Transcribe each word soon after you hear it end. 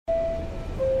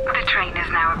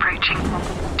now approaching.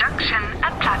 Junction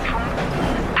at platform.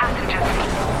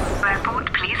 Passengers.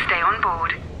 Airport, please stay on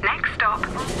board. Next stop,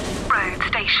 road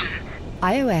station.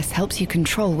 iOS helps you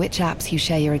control which apps you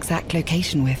share your exact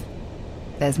location with.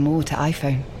 There's more to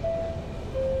iPhone.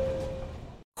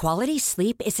 Quality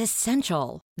sleep is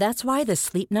essential. That's why the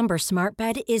Sleep Number Smart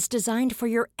Bed is designed for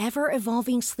your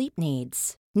ever-evolving sleep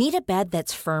needs. Need a bed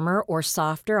that's firmer or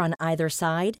softer on either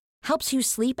side? Helps you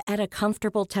sleep at a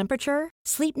comfortable temperature?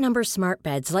 Sleep Number Smart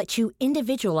Beds let you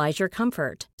individualize your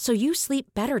comfort, so you sleep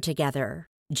better together.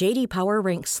 J.D. Power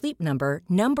ranks Sleep Number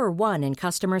number 1 in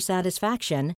customer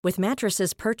satisfaction with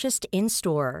mattresses purchased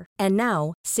in-store. And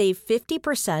now, save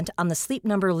 50% on the Sleep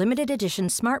Number Limited Edition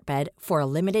Smart Bed for a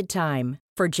limited time.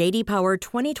 For J.D. Power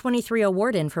 2023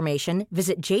 award information,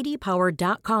 visit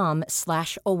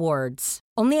jdpower.com/awards.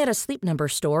 Only at a Sleep Number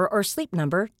store or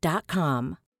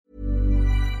sleepnumber.com.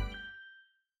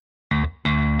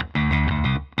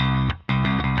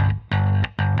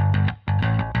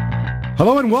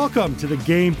 Hello and welcome to the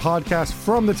Game Podcast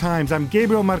from The Times. I'm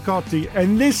Gabriel Marcotti,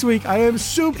 and this week I am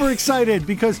super excited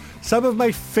because some of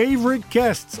my favorite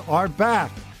guests are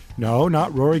back. No,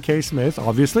 not Rory K. Smith,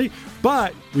 obviously,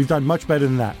 but we've done much better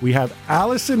than that. We have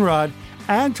Alison Rudd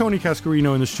and Tony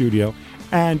Cascarino in the studio,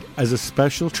 and as a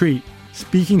special treat,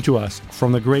 speaking to us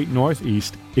from the great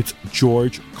Northeast, it's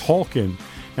George Caulkin.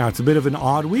 Now, it's a bit of an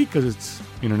odd week because it's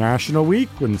International Week,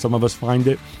 when some of us find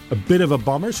it a bit of a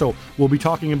bummer. So we'll be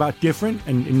talking about different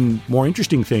and more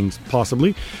interesting things,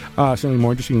 possibly. Certainly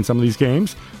more interesting in some of these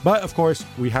games. But, of course,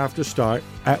 we have to start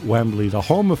at Wembley, the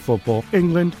home of football,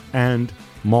 England and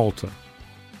Malta.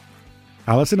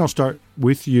 Alison, I'll start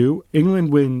with you.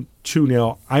 England win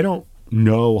 2-0. I don't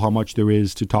know how much there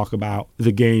is to talk about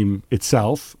the game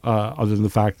itself, other than the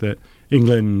fact that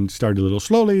England started a little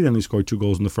slowly, then they scored 2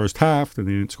 goals in the first half, then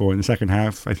they didn't score in the second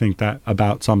half. I think that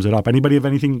about sums it up. Anybody have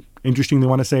anything interesting they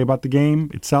want to say about the game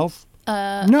itself?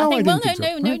 No.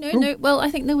 Well,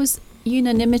 I think there was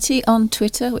unanimity on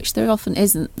Twitter, which there often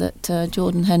isn't, that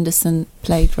Jordan Henderson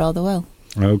played rather well.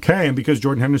 Okay, and because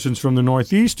Jordan Henderson's from the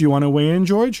Northeast, do you want to weigh in,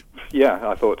 George? Yeah,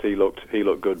 I thought he looked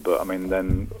good, but I mean,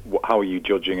 then how are you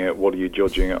judging it? What are you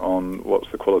judging it on? What's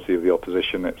the quality of the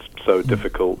opposition? It's so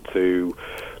difficult to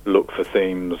look for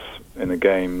themes in a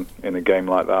game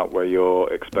like that where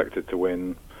you're expected to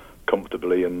win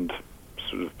comfortably and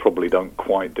sort of probably don't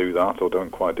quite do that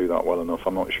well enough.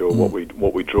 I'm not sure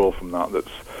what we draw from that that's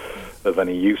of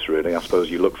any use, really. I suppose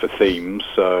you look for themes,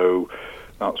 so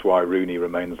that's why Rooney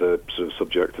remains a sort of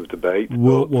subject of debate.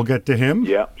 We'll get to him.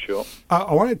 Yeah, sure.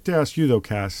 I wanted to ask you, though,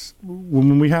 Cass,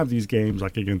 when we have these games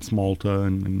like against Malta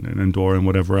and Andorra and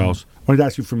whatever else, I wanted to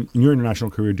ask you, from your international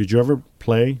career, did you ever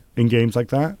play in games like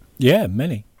that? Yeah,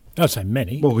 many. I'd say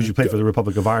many. Well, because you played for the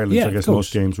Republic of Ireland, so I guess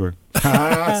most games were.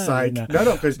 Psych. No,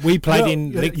 because we played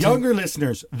in younger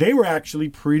listeners, they were actually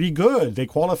pretty good. They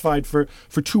qualified for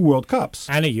 2 World Cups.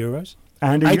 And a Euros.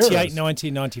 And 88,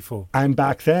 90, 94. And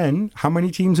back then, how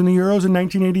many teams in the Euros in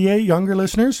 1988, younger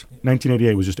listeners?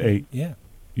 1988 was just 8. Yeah.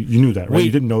 You knew that, right? You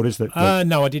didn't notice that?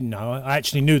 No, I didn't know. I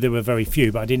actually knew there were very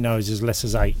few, but I didn't know it was as less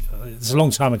as 8. It's a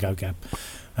long time ago, Gab.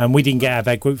 And we didn't get out of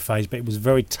our group phase, but it was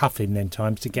very tough in them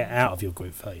times to get out of your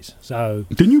group phase. So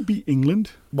didn't you beat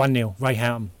England? 1-0, Ray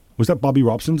Houghton. Was that Bobby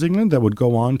Robson's England that would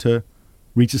go on to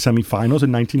reach the semi-finals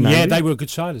in 1990? Yeah, they were a good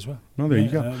side as well. Oh, there you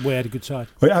go. We had a good side.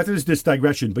 Well, after this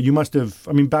digression, but you must have,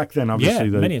 I mean, back then, obviously,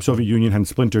 the Soviet Union hadn't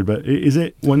splintered, but is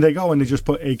it, when they go and they just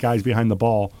put 8 guys behind the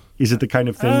ball, is it the kind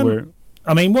of thing where...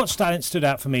 I mean, what stood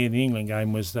out for me in the England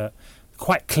game was that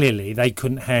quite clearly they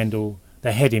couldn't handle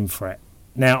the heading threat.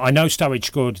 Now, I know Sturridge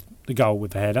scored the goal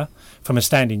with the header from a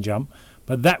standing jump,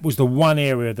 but that was the one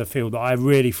area of the field that I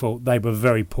really thought they were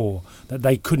very poor, that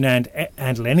they couldn't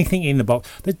handle anything in the box.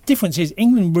 The difference is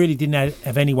England really didn't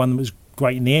have anyone that was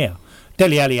great in the air.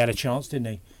 Dele Alli had a chance, didn't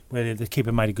he, where the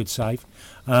keeper made a good save.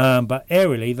 But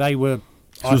aerially, they were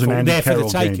there for the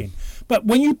taking. Game. But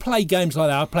when you play games like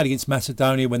that, I played against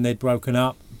Macedonia when they'd broken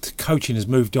up. The coaching has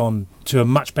moved on to a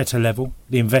much better level.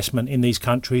 The investment in these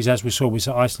countries, as we saw with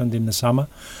Iceland in the summer,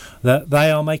 that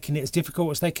they are making it as difficult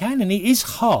as they can. And it is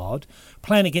hard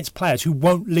playing against players who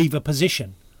won't leave a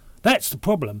position. That's the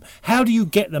problem. How do you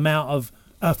get them out of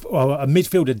a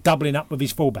midfielder doubling up with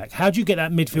his fullback? How do you get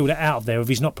that midfielder out of there if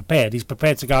he's not prepared? He's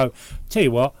prepared to go, tell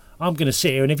you what, I'm going to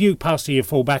sit here, and if you pass to your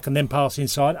fullback and then pass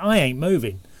inside, I ain't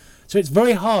moving. So it's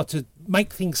very hard to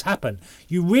make things happen.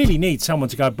 You really need someone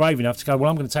to go brave enough to go, well,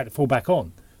 I'm going to take the fullback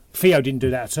on. Theo didn't do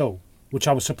that at all, which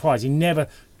I was surprised. He never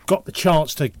got the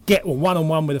chance to get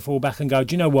one-on-one with the fullback and go,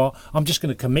 do you know what, I'm just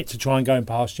going to commit to try and going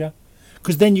past you.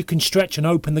 Because then you can stretch and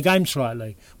open the game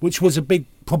slightly, which was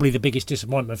probably the biggest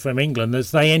disappointment from England,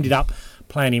 as they ended up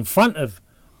playing in front of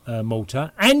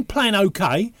Malta, and playing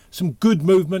okay. Some good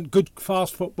movement, good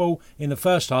fast football in the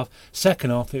first half. Second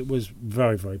half, it was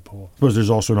very, very poor. I suppose there's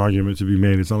also an argument to be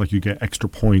made. It's not like you get extra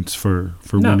points for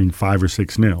winning 5 or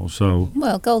 6-0. So,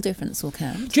 well, goal difference will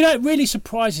count. Do you know, it really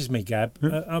surprises me, Gab.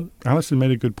 Alison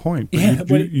made a good point. Yeah,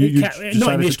 you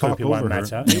not in this to group, it won't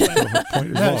matter.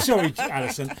 Sorry,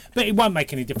 Alison, but it won't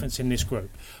make any difference in this group.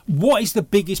 What is the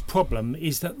biggest problem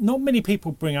is that not many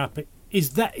people bring up it.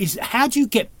 Is how do you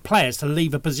get players to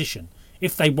leave a position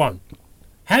if they won't?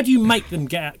 How do you make them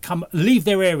leave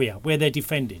their area where they're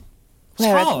defending?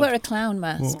 Wear a clown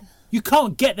mask. Well, you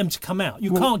can't get them to come out.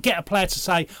 You can't get a player to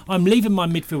say, I'm leaving my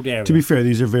midfield area. To be fair,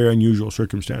 these are very unusual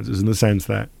circumstances in the sense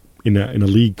that in a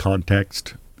league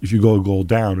context, if you go a goal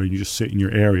down and you just sit in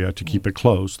your area to keep it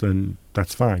close, then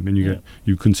that's fine. Then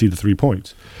you concede the 3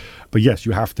 points. But yes,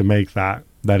 you have to make that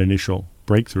initial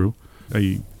breakthrough.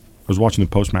 I was watching the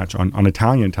post-match on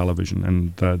Italian television,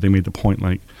 and they made the point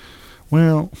like,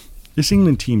 well, this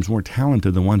England team's more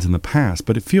talented than ones in the past,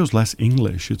 but it feels less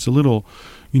English. It's a little,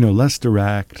 less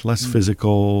direct, less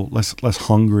physical, less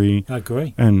hungry. I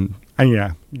agree. And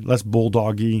yeah, less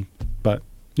bulldoggy. But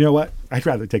you know what? I'd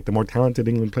rather take the more talented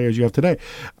England players you have today.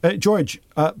 George,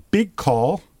 big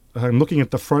call. I'm looking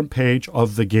at the front page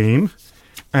of the game,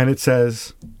 and it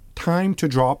says, time to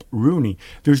drop Rooney.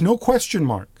 There's no question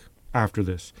mark after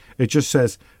this. It just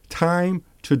says time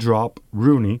to drop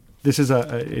Rooney. This is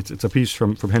it's a piece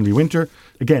from Henry Winter.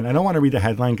 Again, I don't want to read the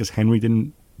headline because Henry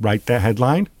didn't write that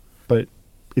headline, but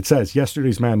it says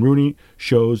yesterday's man Rooney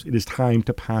shows it is time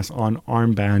to pass on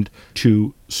armband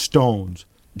to Stones.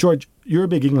 George, you're a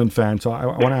big England fan, so I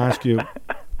want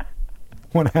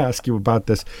to ask you about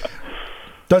this.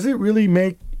 Does it really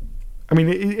make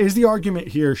is the argument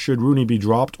here, should Rooney be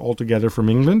dropped altogether from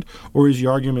England, or is the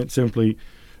argument simply,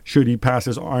 should he pass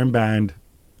his armband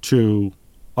to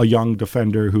a young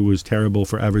defender who was terrible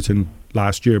for Everton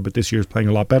last year, but this year is playing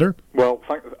a lot better? Well,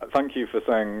 thank you for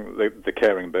saying the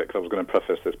caring bit, because I was going to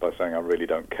preface this by saying I really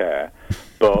don't care.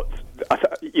 But,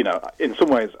 in some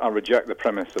ways I reject the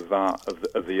premise of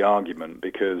the argument,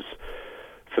 because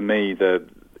for me the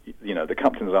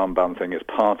captain's armband thing is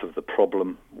part of the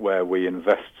problem, where we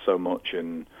invest so much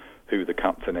in who the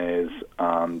captain is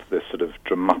and this sort of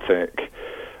dramatic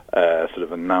sort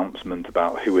of announcement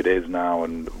about who it is now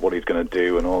and what he's going to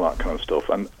do and all that kind of stuff.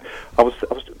 And I was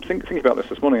thinking about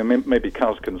this morning, and maybe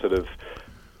Kaz can sort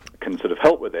of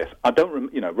help with this. I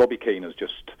don't, Robbie Keane has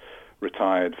just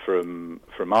retired from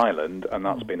Ireland, and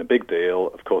that's been a big deal.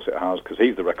 Of course it has, because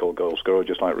he's the record goal scorer,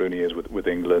 just like Rooney is with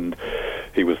England.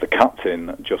 He was the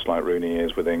captain, just like Rooney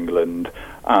is with England,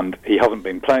 and he hasn't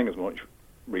been playing as much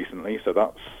recently, so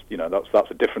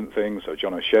that's a different thing. So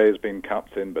John O'Shea has been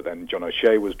captain, but then John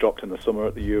O'Shea was dropped in the summer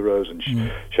at the Euros, and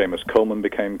Seamus Coleman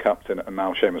became captain, and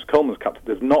now Seamus Coleman's captain.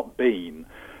 There's not been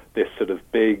this sort of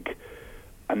big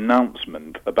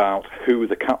announcement about who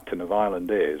the captain of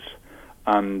Ireland is,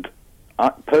 and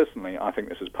personally, I think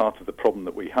this is part of the problem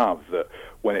that we have, that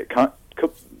when it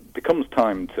becomes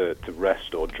time to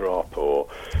rest or drop or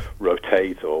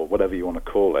rotate or whatever you want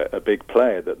to call it, a big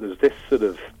player, that there's this sort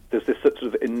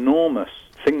of enormous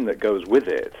thing that goes with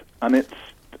it, and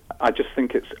I just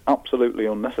think it's absolutely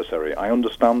unnecessary. I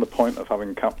understand the point of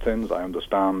having captains. I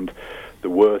understand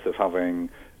the worth of having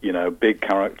big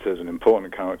characters and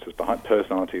important characters,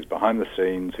 personalities behind the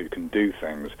scenes who can do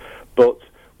things, but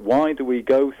why do we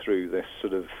go through this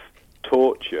sort of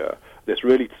torture, this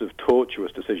really sort of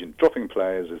tortuous decision? Dropping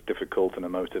players is difficult and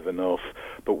emotive enough,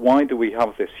 but why do we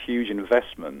have this huge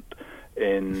investment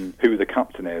in who the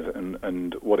captain is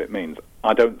and what it means?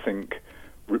 I don't think,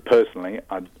 personally,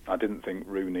 I didn't think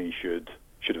Rooney should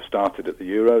have started at the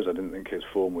Euros. I didn't think his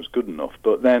form was good enough.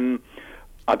 But then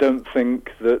I don't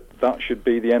think that should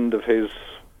be the end of his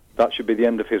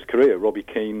career. Robbie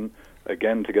Keane,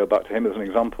 again, to go back to him as an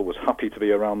example, was happy to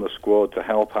be around the squad, to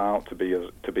help out, to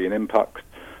be an impact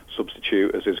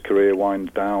substitute as his career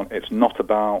winds down. It's not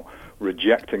about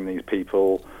rejecting these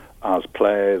people as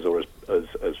players or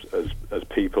as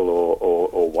people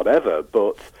or whatever,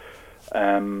 but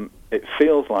it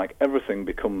feels like everything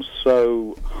becomes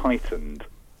so heightened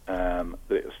that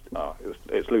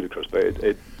it's ludicrous, but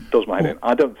it does my head in.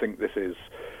 I don't think this is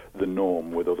the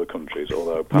norm with other countries,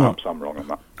 although perhaps I'm wrong on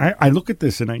that. I look at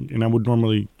this and I would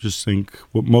normally just think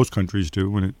what most countries do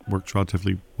when it works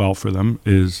relatively well for them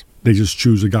is they just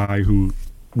choose a guy who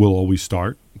will always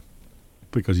start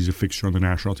because he's a fixture on the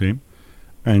national team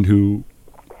and who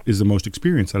is the most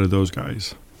experienced out of those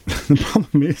guys. The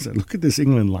problem is, I look at this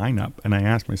England lineup and I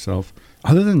ask myself,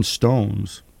 other than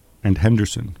Stones and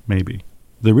Henderson, maybe,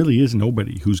 there really is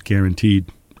nobody who's guaranteed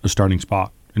a starting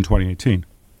spot in 2018.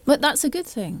 But that's a good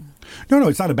thing. No,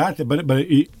 it's not a bad thing. But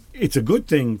it's a good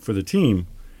thing for the team.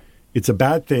 It's a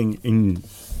bad thing in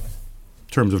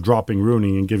terms of dropping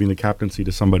Rooney and giving the captaincy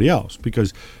to somebody else.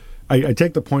 Because I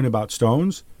take the point about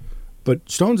Stones, but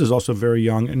Stones is also very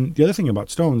young. And the other thing about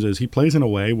Stones is he plays in a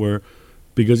way where,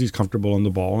 because he's comfortable on the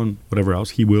ball and whatever else,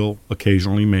 he will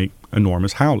occasionally make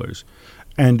enormous howlers.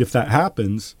 And if that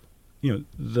happens,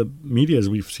 the media, as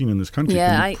we've seen in this country,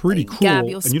 can be pretty cruel. Gab,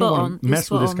 and you don't want to mess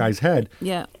with this guy's head.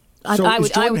 Yeah. So I is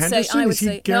would Jordan say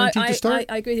Henderson guaranteed to start?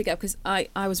 I agree with you, Gab, because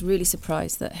I was really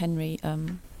surprised that Henry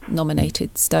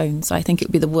nominated Stones. I think it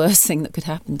would be the worst thing that could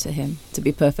happen to him, to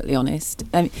be perfectly honest.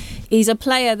 He's a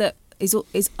player that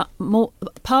is more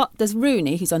part. There's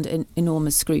Rooney, who's under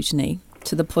enormous scrutiny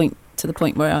to the point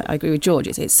where I agree with George.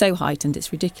 It's so heightened,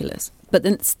 it's ridiculous. But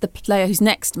then the player who's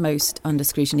next most under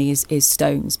scrutiny is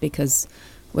Stones, because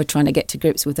we're trying to get to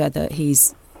grips with whether he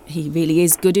really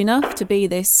is good enough to be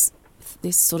this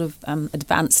sort of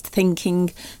advanced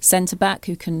thinking centre-back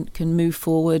who can move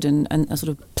forward and sort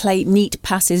of play neat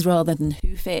passes rather than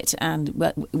hoof it.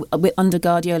 And under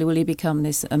Guardiola, will he become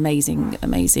this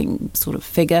amazing sort of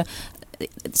figure?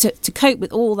 To cope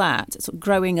with all that, sort of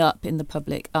growing up in the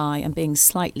public eye and being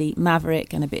slightly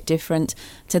maverick and a bit different,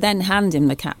 to then hand him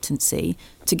the captaincy,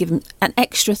 to give him an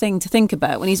extra thing to think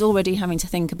about when he's already having to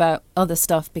think about other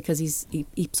stuff because he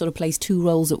sort of plays two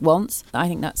roles at once. I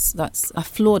think that's a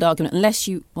flawed argument, unless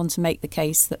you want to make the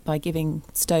case that by giving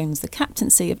Stones the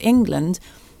captaincy of England,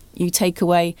 you take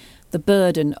away the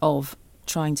burden of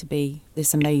trying to be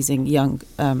this amazing young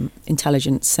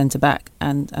intelligent centre-back,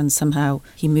 and somehow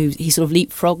he sort of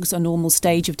leapfrogs a normal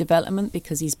stage of development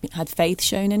because he's had faith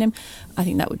shown in him. I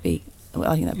think that would be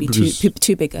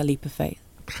too big a leap of faith.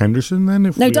 Henderson, then?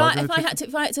 If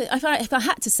I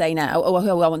had to say now, I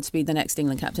want to be the next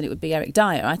England captain, it would be Eric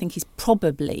Dier. I think he's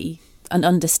probably an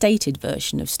understated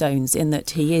version of Stones in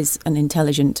that he is an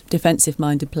intelligent,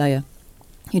 defensive-minded player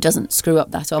who doesn't screw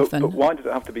up that often. But why does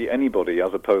it have to be anybody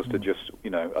as opposed to just,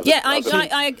 I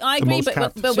agree,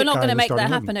 but we're not going to make that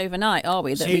happen overnight, are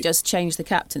we? That we just change the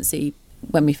captaincy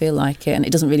when we feel like it, and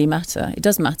it doesn't really matter. It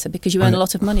does matter because you earn a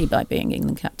lot of money by being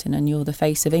England captain, and you're the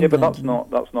face of England. Yeah, but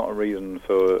that's not a reason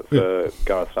for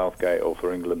Gareth Southgate or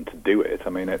for England to do it.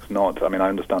 I mean, it's not. I mean, I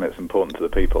understand it's important to the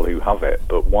people who have it,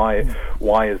 but why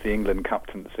is the England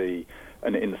captaincy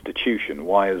an institution?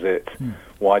 Why is it?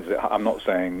 Why does it? I'm not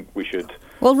saying we should.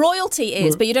 Well, royalty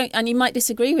is, but you don't, and you might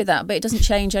disagree with that, but it doesn't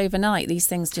change overnight. These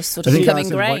things just sort of become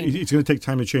ingrained. It's going to take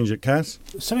time to change it, Cass.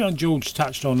 Something George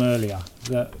touched on earlier,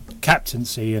 the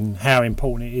captaincy and how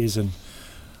important it is, and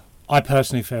I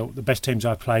personally felt the best teams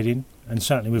I've played in, and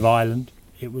certainly with Ireland,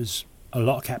 it was a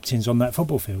lot of captains on that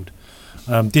football field.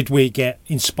 Did we get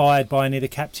inspired by any of the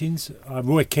captains?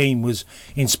 Roy Keane was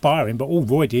inspiring, but all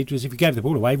Roy did was if you gave the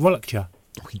ball away, he rollicked you.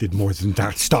 Oh, he did more than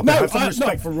that. Stop. No, have some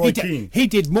respect for Roy Keane. He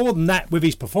did more than that with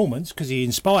his performance because he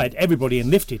inspired everybody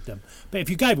and lifted them. But if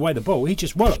you gave away the ball, he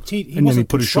just walloped. And then he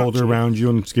put his shoulder around you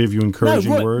and gave you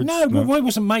encouraging words. No, Roy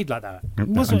wasn't made like that. He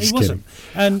wasn't.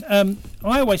 And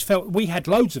I always felt we had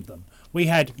loads of them. We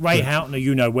had Ray Houghton,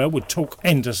 who would talk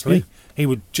endlessly. Yeah. He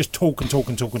would just talk and talk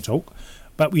and talk and talk.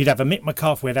 But we'd have a Mick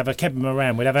McCarthy, we'd have a Kevin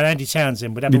Moran, we'd have an Andy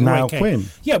Townsend, we'd have a Roy Keane.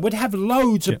 Yeah, we'd have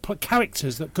loads of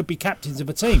characters that could be captains of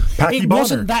a team. It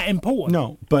wasn't that important.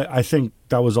 No, but I think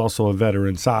that was also a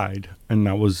veteran side, and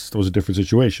that was a different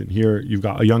situation. Here, you've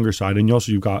got a younger side, and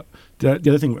you've got the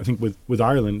other thing. I think with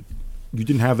Ireland, you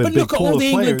didn't have a big pool of players. But look at all the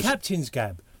England captains,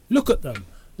 Gab. Look at them.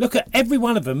 Look at every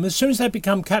one of them. As soon as they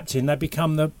become captain, they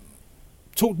become the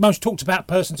most talked about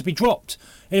person to be dropped.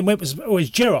 And it was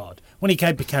always Gerrard. When he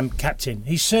became captain,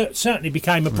 he certainly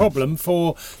became a problem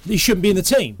for. He shouldn't be in the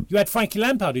team. You had Frankie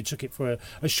Lampard who took it for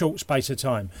a short space of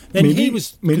time. Then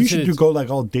maybe you should go like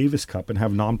all Davis Cup and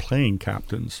have non-playing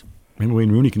captains. I mean,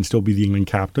 Wayne Rooney can still be the England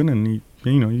captain, and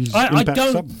he's. I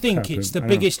don't think it's the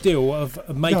biggest deal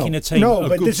of making a team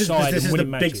a good side and winning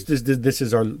matches. This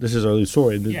is our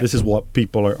story. This is what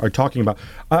people are talking about.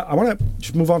 I want to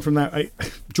just move on from that.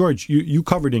 George, you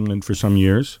covered England for some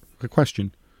years. A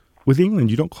question. With England,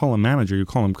 you don't call him manager, you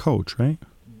call him coach, right?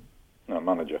 No,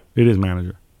 manager. It is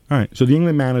manager. All right, so the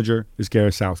England manager is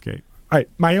Gareth Southgate. All right,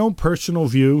 my own personal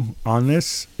view on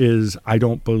this is I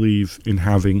don't believe in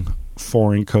having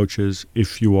foreign coaches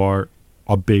if you are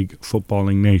a big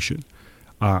footballing nation.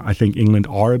 I think England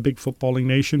are a big footballing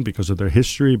nation because of their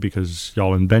history, because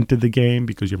y'all invented the game,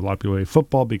 because you have a lot of people play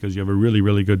football, because you have a really,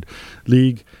 really good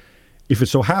league. If it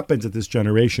so happens that this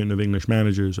generation of English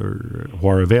managers who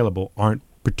are available aren't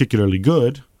particularly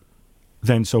good,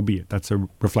 then so be it. That's a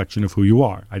reflection of who you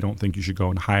are. I don't think you should go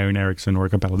and hire an Eriksson or a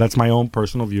Capello. That's my own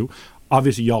personal view.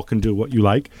 Obviously, y'all can do what you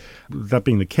like. That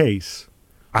being the case,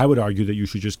 I would argue that you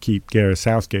should just keep Gareth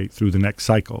Southgate through the next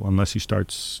cycle unless he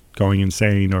starts going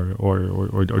insane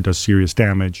or does serious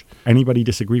damage. Anybody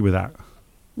disagree with that?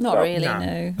 Not really, no.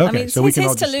 Okay, I mean, so we it's can his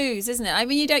all to just- lose, isn't it? I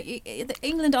mean,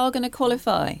 England are going to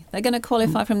qualify. They're going to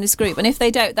qualify from this group, and if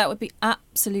they don't, that would be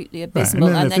absolutely abysmal.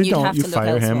 Right. And then if you'd they have don't, to you look fire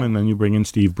elsewhere. him, and then you bring in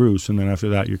Steve Bruce, and then after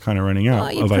that, you're kind of running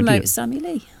out You of promote ideas. Sammy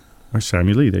Lee. Or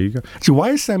Sammy Lee, there you go. So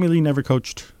why has Sammy Lee never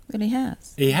coached? Well, he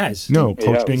has. He has. No, He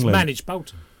coached has. England. Managed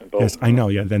Bolton. Yes, I know.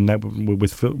 Yeah, then that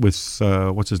with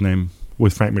what's his name,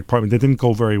 with Frank McPartman, that didn't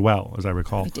go very well, as I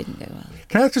recall. It didn't go well.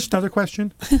 Can I ask just another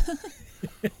question?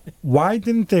 Why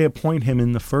didn't they appoint him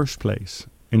in the first place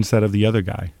instead of the other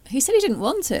guy? He said he didn't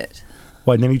want it.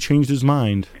 Why? And then he changed his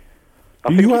mind. I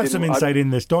think You he have some didn't- insight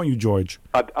in this, don't you, George?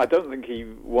 I don't think he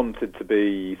wanted to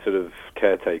be sort of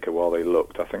caretaker while they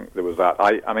looked. I think there was that.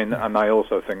 I mean, and I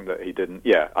also think that he didn't.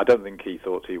 Yeah, I don't think he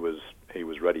thought he was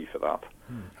ready for that.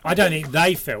 I don't think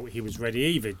they felt he was ready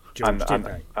either, George, did And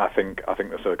they? I think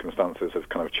the circumstances have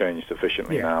kind of changed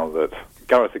sufficiently Yeah. now that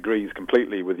Gareth agrees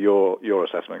completely with your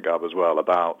assessment, Gab, as well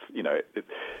about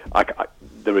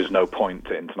there is no point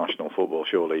to international football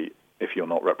surely if you're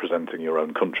not representing your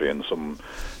own country in some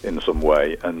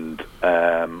way. And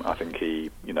I think he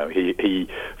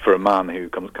for a man who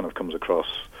comes across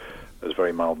as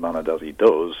very mild-mannered as he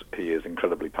does, he is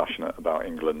incredibly passionate about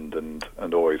England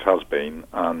and always has been.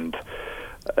 And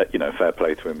fair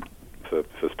play to him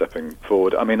for stepping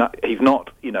forward. I mean, he's not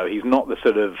the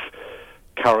sort of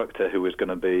character who is going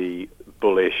to be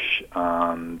bullish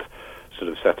and sort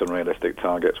of set unrealistic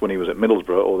targets. When he was at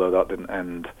Middlesbrough, although that didn't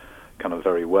end kind of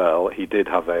very well, he did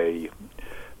have,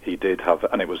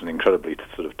 and it was an incredibly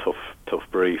sort of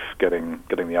tough brief, getting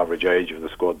the average age of the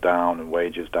squad down and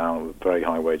wages down, very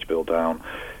high wage bill down.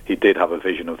 He did have a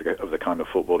vision of the kind of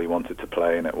football he wanted to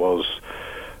play, and it was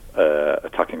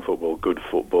attacking football, good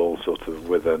football, sort of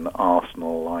with an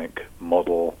Arsenal-like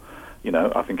model.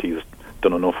 I think he's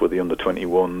done enough with the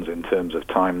under-21s in terms of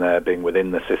time there, being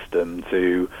within the system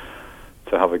to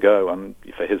have a go. And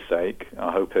for his sake,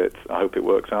 I hope it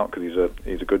works out, because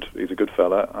he's a good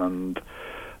fella. And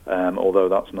although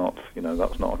that's not a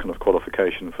kind of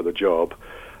qualification for the job,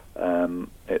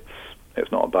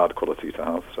 it's not a bad quality to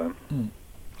have. So.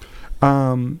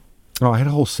 I had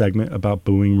a whole segment about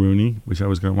booing Rooney, which I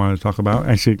was going to want to talk about.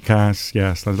 Actually, Cass,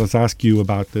 yes, let's ask you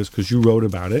about this because you wrote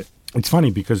about it. It's funny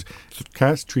because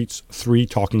Cass treats 3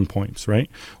 talking points, right?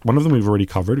 One of them we've already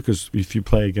covered, because if you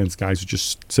play against guys who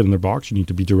just sit in their box, you need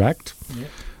to be direct. Yeah.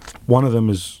 One of them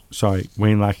is,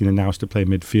 Wayne lacking the nous to play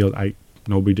midfield.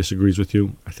 Nobody disagrees with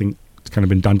you. I think it's kind of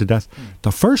been done to death.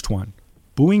 The first one,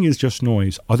 booing is just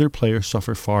noise. Other players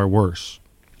suffer far worse.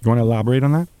 You want to elaborate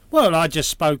on that? Well, I just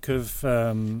spoke of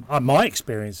my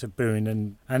experience of booing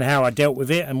and how I dealt with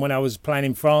it. And when I was playing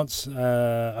in France,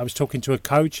 I was talking to a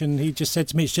coach, and he just said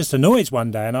to me, it's just a noise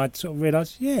one day. And I sort of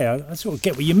realised, I sort of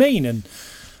get what you mean. And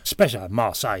especially at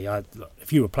Marseille,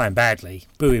 if you were playing badly,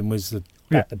 booing was the...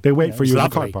 Yeah, they wait for you in the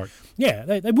car lovely. park. Yeah,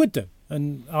 they would do.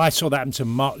 And I saw that happen to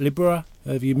Mark Libera,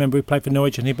 if you remember, who played for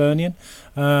Norwich and Hibernian.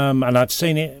 And I've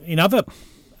seen it in other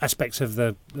aspects of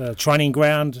the training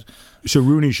ground. So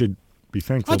Rooney should be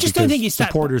thankful. I just don't think it's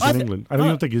supporters in England. You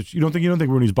don't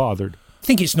think Rooney's bothered. I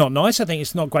think it's not nice. I think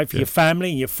it's not great for your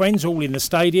family and your friends all in the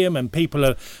stadium, and people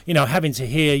are, having to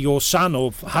hear your son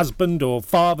or husband or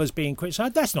father's being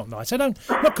criticised. That's not nice. I'm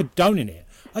not condoning it.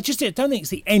 I just don't think it's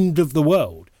the end of the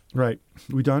world. Right.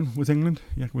 We done with England?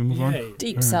 Yeah, can we move on?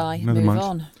 Deep sigh. Another Move month.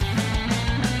 on.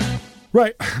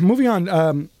 Right, moving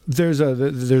on. There's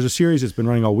a series that's been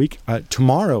running all week.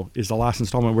 Tomorrow is the last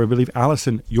installment where I believe,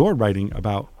 Alison, you're writing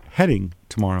about heading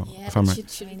tomorrow. Yeah, if I'm right.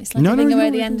 it's like giving away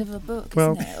the end of a book,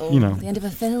 Well, isn't it? Or the end of a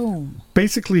film.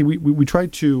 Basically, we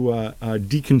tried to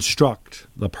deconstruct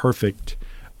the perfect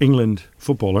England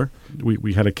footballer.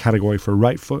 We had a category for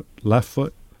right foot, left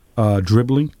foot,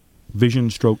 dribbling, vision,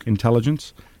 stroke,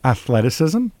 intelligence,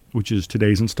 athleticism, which is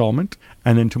today's installment,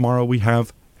 and then tomorrow we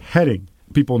have heading.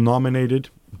 People nominated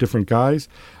different guys.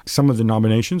 Some of the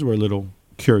nominations were a little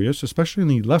curious, especially in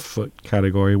the left foot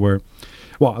category where,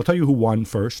 well, I'll tell you who won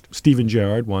first. Steven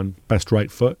Gerrard won best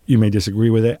right foot. You may disagree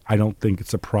with it. I don't think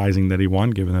it's surprising that he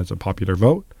won, given that it's a popular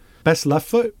vote. Best left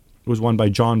foot was won by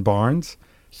John Barnes.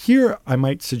 Here, I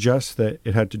might suggest that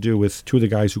it had to do with 2 of the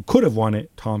guys who could have won it,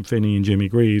 Tom Finney and Jimmy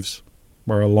Greaves,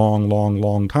 were a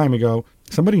long time ago.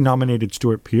 Somebody nominated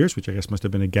Stuart Pearce, which I guess must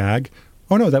have been a gag.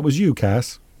 Oh, no, that was you,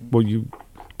 Cass. Well, you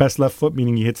best left foot,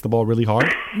 meaning he hits the ball really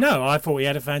hard? No, I thought he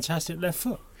had a fantastic left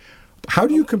foot. How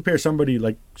do you compare somebody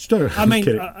like Stuart? I mean,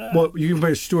 well, you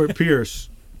compare Stuart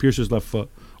Pearce's left foot,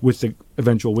 with the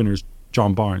eventual winners,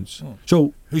 John Barnes.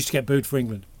 So who's to get booed for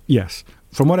England? Yes.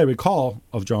 From what I recall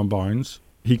of John Barnes,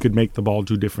 he could make the ball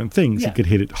do different things. Yeah. He could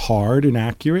hit it hard and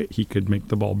accurate. He could make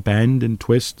the ball bend and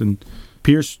twist. And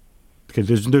Pierce, okay,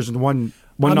 there's one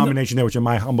nomination there, which in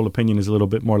my humble opinion is a little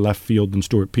bit more left field than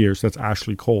Stuart Pearce. That's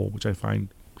Ashley Cole, which I find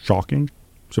shocking,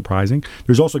 surprising.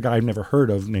 There's also a guy I've never heard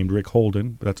of named Rick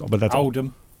Holden. But that's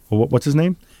Oldham. What's his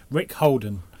name? Rick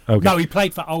Holden. Okay. No, he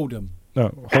played for Oldham.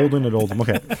 No, Holden at Oldham.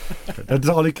 Okay. That's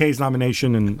Ollie Kay's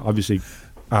nomination, and obviously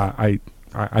I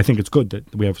think it's good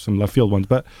that we have some left field ones.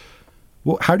 But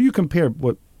how do you compare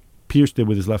what Pierce did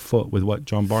with his left foot with what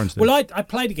John Barnes did? Well, I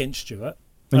played against Stuart.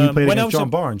 And you played against John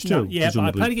Barnes, too, No, yeah,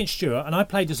 presumably. but I played against Stuart, and I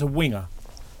played as a winger,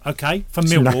 okay, for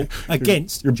Millwall,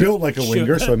 against... You're built like a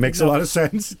winger, so it makes a No. lot of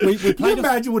sense. We Can you played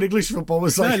imagine what English football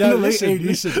was like No, in the listen, late 80s?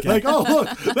 listen, Like, oh,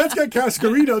 look, let's get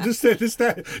Cascarino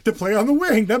to play on the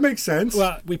wing. That makes sense.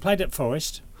 Well, we played at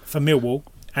Forest for Millwall,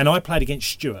 and I played against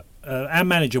Stuart. Our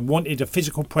manager wanted a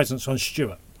physical presence on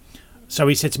Stuart. So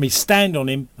he said to me, stand on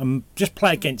him and just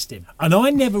play against him. And I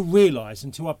never realised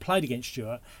until I played against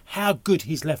Stuart how good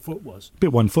his left foot was.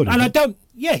 Bit one-footed. And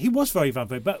he was very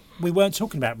one-footed, but we weren't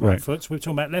talking about right foots, we were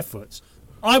talking about left foots.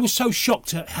 I was so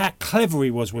shocked at how clever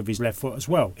he was with his left foot as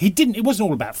well. It wasn't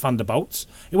all about thunderbolts.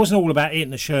 It wasn't all about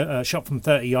hitting a shot from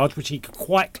 30 yards, which he could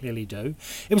quite clearly do.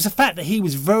 It was the fact that he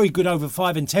was very good over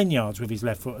 5 and 10 yards with his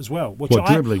left foot as well. Which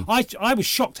dribbling? I was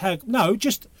shocked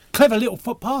just clever little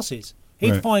foot passes.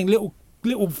 He'd find little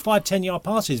 5-10 yard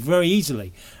passes very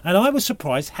easily, and I was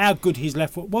surprised how good his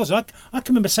left foot was. I can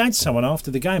remember saying to someone after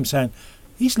the game, saying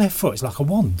his left foot is like a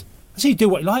wand. I said, he do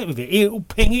what he like with it. He'll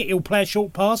ping it, he'll play a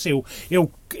short pass, he'll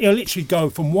literally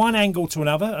go from one angle to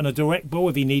another and a direct ball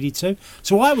if he needed to.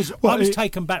 So I was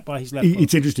taken back by his left foot.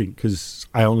 It's interesting because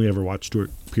I only ever watched Stuart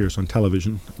Pearce on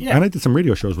television, Yeah. and I did some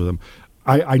radio shows with him.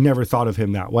 I never thought of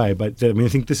him that way, but I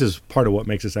think this is part of what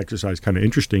makes this exercise kind of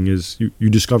interesting is you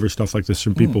discover stuff like this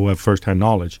from people who have first-hand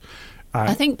knowledge.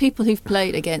 I think people who've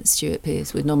played against Stuart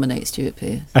Pearce would nominate Stuart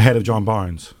Pearce. Ahead of John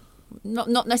Barnes.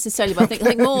 Not necessarily, but I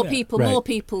think more people Right. more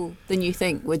people than you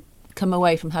think would come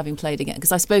away from having played against,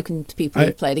 because I've spoken to people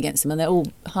who've played against him and they're all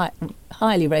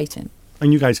highly rate him.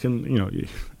 And you guys can,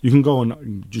 you can go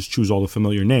and just choose all the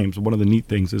familiar names. One of the neat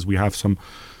things is we have some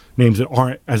names that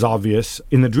aren't as obvious.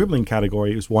 In the dribbling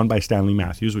category is one by Stanley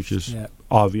Matthews, which is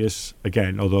obvious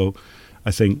again, although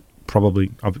I think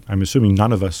probably, I'm assuming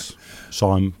none of us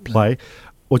saw him play.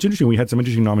 What's interesting, we had some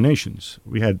interesting nominations.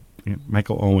 We had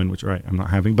Michael Owen, which I'm not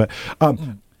having, but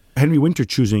Henry Winter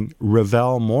choosing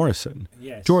Ravel Morrison.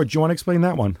 Yes. George, do you want to explain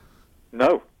that one?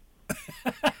 No.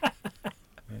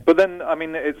 But then, I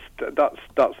mean, that's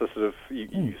the sort of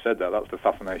you said that's the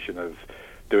fascination of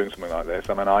doing something like this.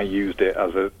 I mean, I used it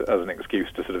as an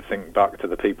excuse to sort of think back to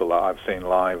the people that I've seen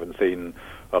live and seen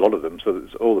a lot of them. So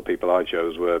all the people I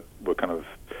chose were kind of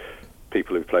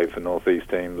people who played for North East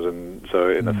teams, and so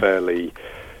in a fairly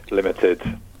limited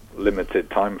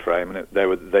time frame, and they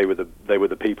were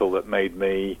the people that made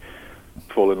me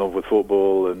fall in love with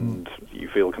football, and you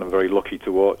feel kind of very lucky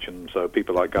to watch. And so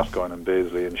people like Gascoigne and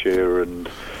Beardsley and Shearer and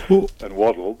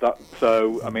Waddle.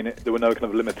 So I mean, there were no kind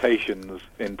of limitations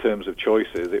in terms of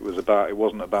choices. It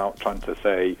wasn't about trying to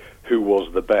say who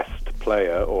was the best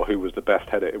player or who was the best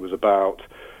header. It was about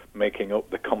making up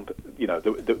the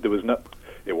there was no.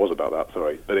 It was about that,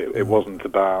 sorry, but it wasn't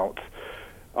about,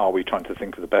 are we trying to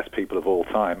think of the best people of all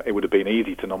time? It would have been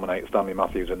easy to nominate Stanley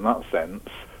Matthews in that sense,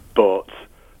 but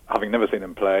having never seen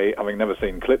him play, having never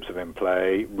seen clips of him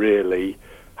play, really,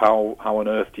 how on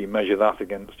earth do you measure that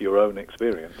against your own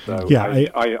experience? So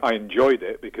I enjoyed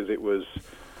it because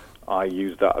I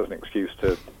used that as an excuse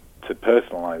to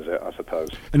personalise it, I suppose.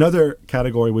 Another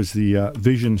category was the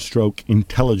vision stroke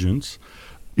intelligence.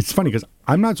 It's funny because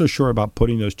I'm not so sure about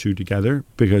putting those two together,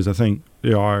 because I think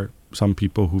there are some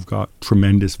people who've got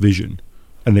tremendous vision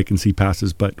and they can see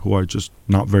passes, but who are just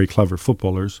not very clever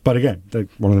footballers. But again,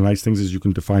 one of the nice things is you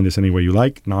can define this any way you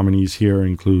like. Nominees here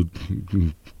include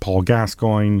Paul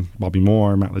Gascoigne, Bobby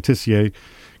Moore, Matt Letizia,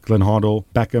 Glenn Hoddle,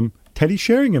 Beckham, Teddy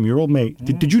Sheringham, your old mate.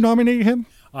 Did you nominate him?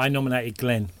 I nominated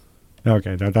Glenn.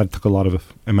 Okay, that took a lot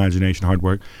of imagination, hard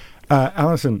work.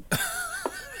 Alison,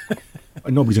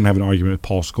 nobody's going to have an argument with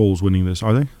Paul Scholes winning this,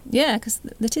 are they? Yeah, because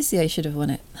Letizia should have won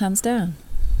it, hands down.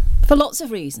 For lots of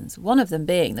reasons. One of them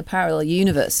being the parallel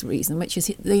universe reason, which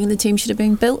is the team should have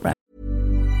been built right.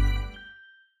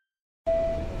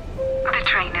 The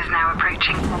train is now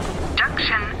approaching.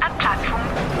 Junction at platform.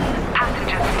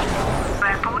 Passengers,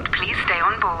 airport, please stay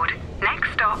on board.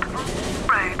 Next stop,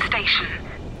 road station.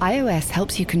 iOS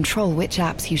helps you control which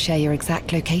apps you share your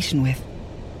exact location with.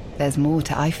 There's more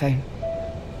to iPhone.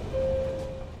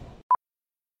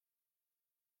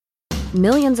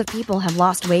 Millions of people have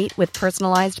lost weight with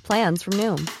personalized plans from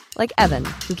Noom. Like Evan,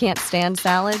 who can't stand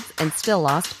salads and still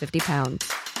lost 50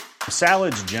 pounds.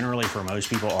 Salads generally for most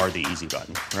people are the easy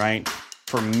button, right?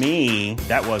 For me,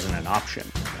 that wasn't an option.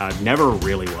 I never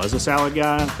really was a salad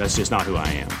guy. That's just not who I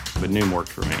am. But Noom worked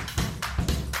for me.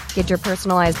 Get your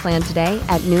personalized plan today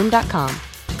at Noom.com.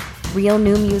 Real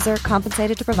Noom user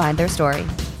compensated to provide their story.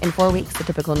 In 4 weeks, the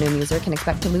typical Noom user can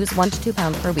expect to lose 1 to 2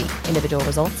 pounds per week. Individual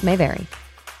results may vary.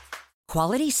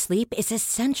 Quality sleep is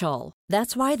essential.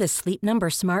 That's why the Sleep Number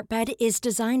Smart Bed is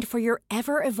designed for your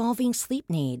ever-evolving sleep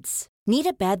needs. Need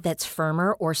a bed that's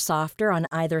firmer or softer on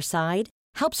either side?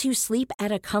 Helps you sleep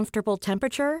at a comfortable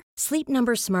temperature? Sleep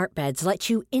Number Smart Beds let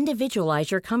you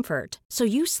individualize your comfort, so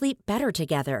you sleep better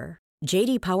together.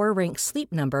 J.D. Power ranks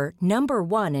Sleep Number number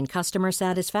 1 in customer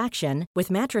satisfaction with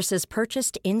mattresses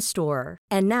purchased in-store.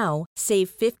 And now, save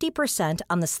 50%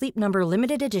 on the Sleep Number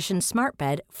Limited Edition Smart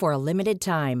Bed for a limited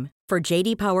time. For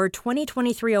J.D. Power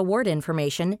 2023 award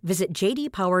information, visit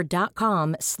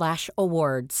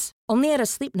jdpower.com/awards. Only at a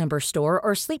Sleep Number store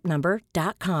or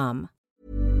sleepnumber.com.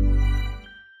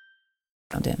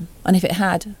 Him. And if it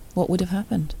had, what would have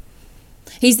happened?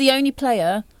 He's the only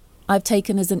player I've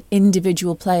taken as an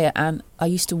individual player, and I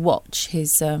used to watch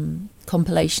his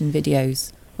compilation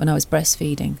videos when I was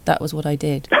breastfeeding. That was what I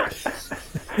did.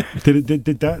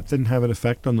 Did that then have an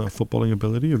effect on the footballing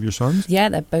ability of your sons? Yeah,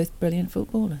 they're both brilliant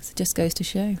footballers. It just goes to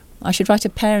show. I should write a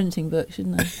parenting book,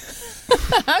 shouldn't I?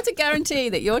 How to guarantee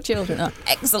that your children are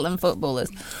excellent footballers.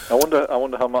 I wonder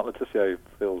how Matt Le Tissier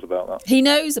feels about that. He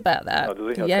knows about that. Oh,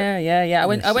 does he? Okay. Yeah.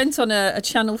 I went on a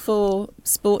Channel 4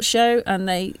 sports show, and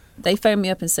they phoned me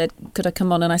up and said, could I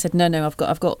come on? And I said, no,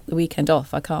 I've got the weekend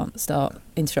off. I can't start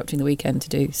interrupting the weekend to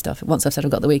do stuff. Once I've said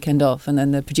I've got the weekend off, and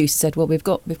then the producer said, well, we've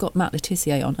got Matt Le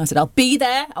Tissier on. I said, I'll be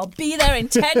there in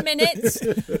 10 minutes.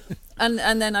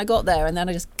 And then I got there, and then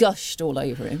I just gushed all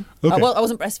over him. Okay. I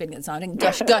wasn't breastfeeding at the time. I didn't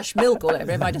gush milk all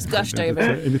over him. I just gushed over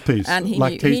him. Please. And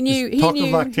he knew. Talk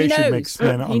of lactation makes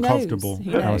men uncomfortable,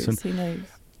 Alison. He knows.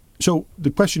 So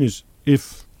the question is,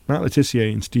 if Matt Le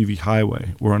Tissier and Stevie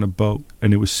Highway were on a boat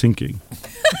and it was sinking,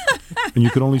 and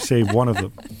you could only save one of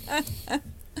them.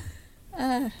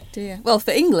 Dear. Well,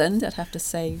 for England, I'd have to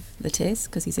save Le Tiss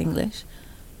because he's English.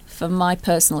 For my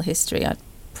personal history, I'd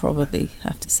probably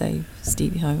have to save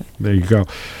Stevie Highway. There you go.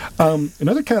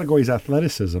 Another category is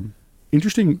athleticism.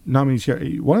 Interesting nominees here.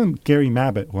 One of them, Gary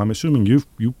Mabbutt, who I'm assuming you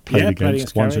played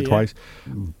against once or twice.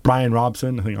 Brian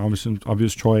Robson, I think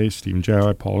obvious choice. Stephen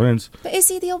Gerrard, Paul Ince. But is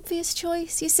he the obvious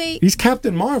choice? You see, he's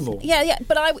Captain Marvel. Yeah.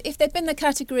 But if there'd been the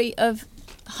category of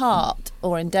heart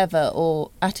or endeavour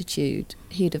or attitude,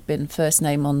 he'd have been first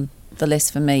name on the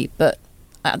list for me. But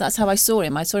that's how I saw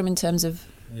him. I saw him in terms of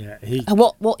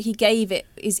what he gave it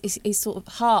is sort of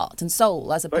heart and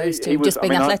soul, as opposed to just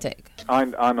being athletic. I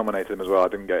nominated him as well. I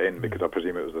didn't get in because I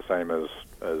presume it was the same as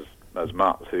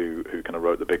Matt, who kind of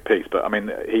wrote the big piece. But I mean,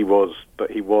 he was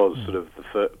sort of the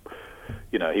first.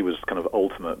 He was kind of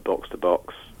ultimate box to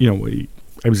box.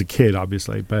 I was a kid,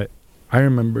 obviously, but I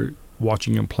remember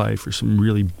watching him play for some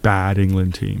really bad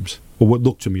England teams. Well, what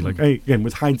looked to me like, again,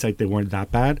 with hindsight, they weren't that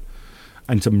bad.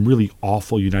 And some really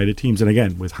awful United teams. And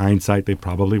again, with hindsight, they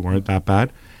probably weren't that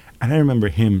bad. And I remember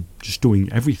him just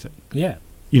doing everything. Yeah.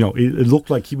 It looked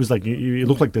like he was like, it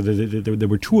looked like there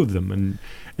were two of them. And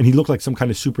he looked like some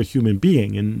kind of superhuman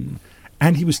being.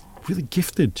 And he was really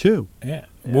gifted too. Yeah.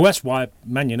 Well, that's why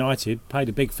Man United paid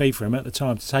a big fee for him at the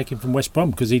time to take him from West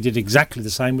Brom, because he did exactly the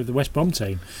same with the West Brom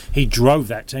team. He drove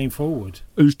that team forward.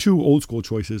 There's two old school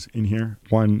choices in here.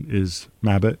 One is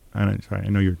Mabbutt, and I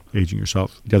know you're aging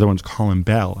yourself. The other one's Colin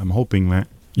Bell. I'm hoping that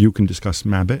you can discuss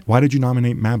Mabbutt. Why did you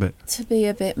nominate Mabbutt? To be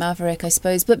a bit maverick, I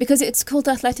suppose, but because it's called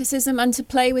athleticism, and to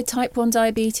play with type 1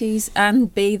 diabetes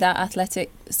and be that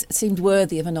athletic seemed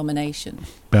worthy of a nomination.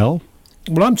 Bell?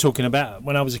 Well, I'm talking about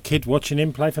when I was a kid watching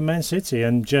him play for Man City,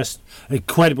 and just an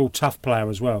incredible tough player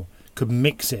as well. Could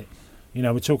mix it.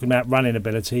 We're talking about running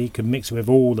ability. He could mix it with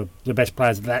all the best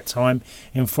players at that time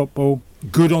in football.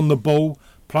 Good on the ball,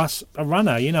 plus a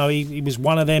runner. He was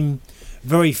one of them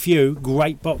very few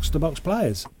great box-to-box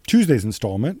players. Tuesday's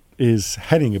installment is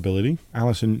heading ability.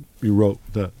 Alison, you wrote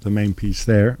the main piece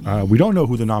there. We don't know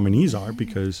who the nominees are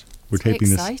because we're taping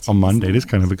this on Monday. It is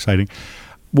kind of exciting.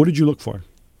 What did you look for?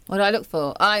 What did I look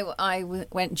for? I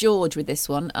went George with this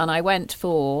one, and I went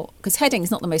for, because heading is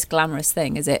not the most glamorous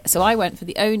thing, is it? So I went for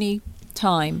the only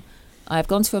time I've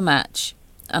gone to a match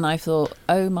and I thought,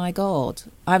 oh my God,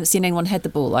 I haven't seen anyone head the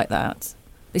ball like that.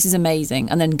 This is amazing.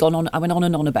 And then I went on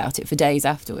and on about it for days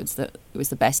afterwards, that it was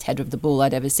the best header of the ball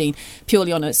I'd ever seen,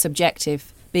 purely on a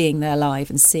subjective being there live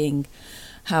and seeing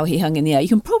how he hung in the air. You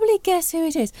can probably guess who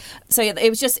it is. So yeah, it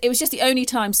was just the only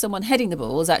time someone heading the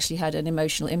ball has actually had an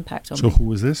emotional impact on me. So who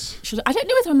was this? I don't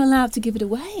know whether I'm allowed to give it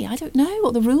away. I don't know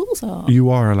what the rules are. You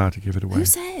are allowed to give it away. Who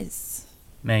says?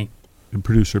 Me. The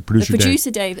producer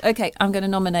Dave. Okay, I'm going to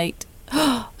nominate.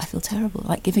 I feel terrible,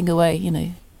 like giving away, you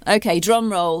know. Okay,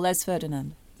 drum roll, Les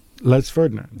Ferdinand. Les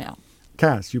Ferdinand. Yeah.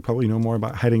 Cass, you probably know more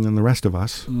about heading than the rest of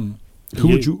us. Mm.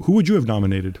 Who would you have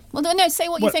nominated? Well, no, say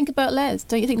what you think about Les.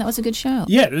 Don't you think that was a good shout?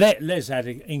 Yeah, Les had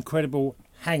an incredible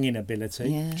hanging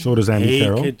ability. Yeah. So does Andy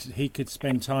Carroll. He could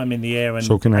spend time in the air and,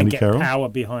 so can Andy and get Carroll. Power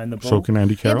behind the ball. So can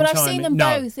Andy Carroll. Yeah, but I've seen them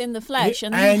both in the flesh,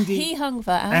 and he hung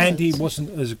for hours. Andy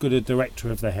wasn't as good a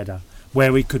director of the header,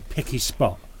 where he could pick his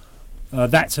spot.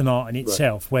 That's an art in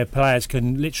itself, where players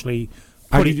can literally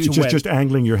put it to just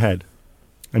angling your head.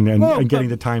 And getting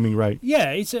the timing right.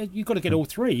 Yeah, you've got to get all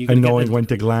three. And knowing when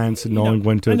to glance and knowing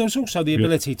when to... And there's also the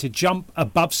ability to jump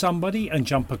above somebody and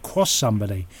jump across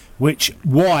somebody,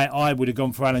 why I would have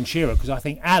gone for Alan Shearer, because I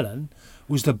think Alan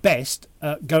was the best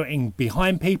at going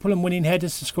behind people and winning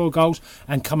headers to score goals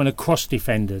and coming across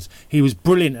defenders. He was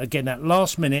brilliant at getting that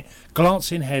last-minute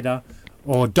glancing header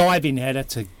or diving header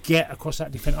to get across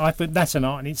that defence. I think that's an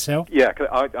art in itself. Yeah,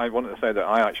 I wanted to say that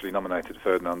I actually nominated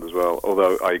Ferdinand as well,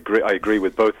 although I agree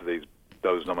with both of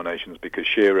those nominations, because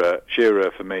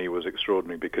Shearer for me was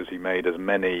extraordinary because he made as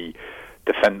many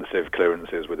defensive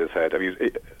clearances with his head. I mean,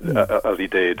 as he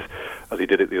did at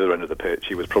the other end of the pitch.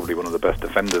 He was probably one of the best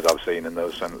defenders I've seen in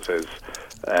those senses.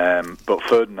 But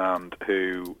Ferdinand,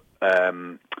 who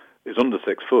is under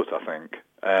 6 foot, I think,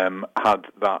 had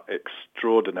that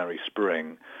extraordinary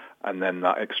spring and then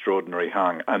that extraordinary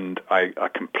hang. And I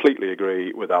completely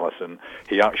agree with Alison.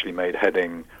 He actually made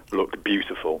heading look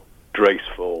beautiful,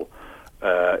 graceful.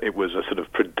 It was a sort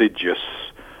of prodigious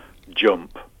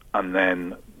jump, and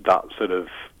then that sort of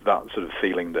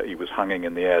feeling that he was hanging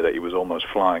in the air, that he was almost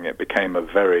flying. It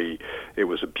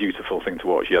was a beautiful thing to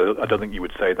watch. Yeah, I don't think you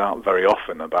would say that very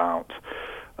often about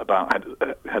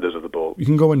headers of the ball. You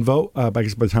can go and vote. I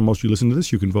guess by the time most of you listen to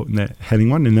this, you can vote in that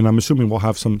heading one. And then I'm assuming we'll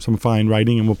have some fine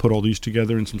writing, and we'll put all these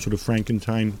together in some sort of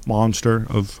Frankenstein monster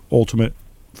of ultimate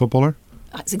footballer.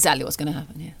 That's exactly what's going to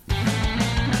happen,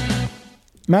 yeah.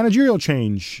 Managerial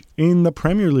change in the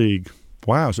Premier League.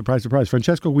 Wow, surprise, surprise.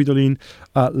 Francesco Guidolin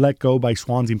let go by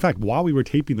Swansea. In fact, while we were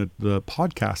taping the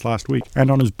podcast last week, and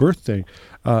on his birthday,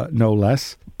 no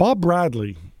less, Bob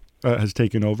Bradley has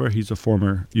taken over. He's a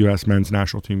former U.S. men's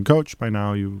national team coach. By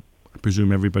now, I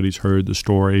presume everybody's heard the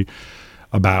story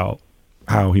about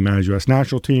how he managed U.S.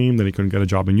 national team, then he couldn't get a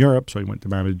job in Europe, so he went to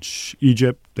manage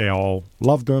Egypt. They all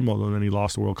loved him, although then he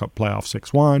lost the World Cup playoff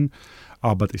 6-1.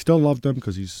 But they still loved him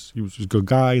because he was a good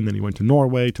guy. And then he went to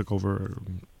Norway, took over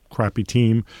a crappy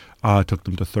team, took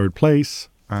them to third place.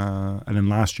 And then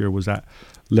last year was at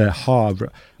Le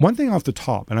Havre. One thing off the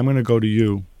top, and I'm going to go to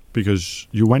you, because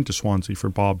you went to Swansea for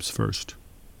Bob's first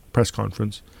press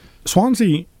conference.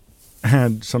 Swansea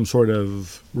had some sort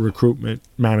of recruitment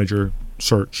manager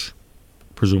search,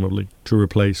 presumably, to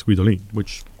replace Guidolin,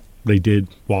 which they did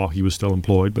while he was still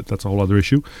employed, but that's a whole other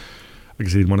issue. I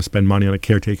guess they didn't want to spend money on a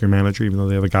caretaker manager, even though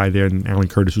they have a guy there, Alan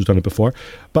Curtis, who's done it before.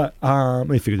 But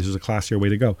they figured this was a classier way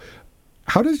to go.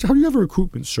 How do you have a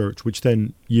recruitment search which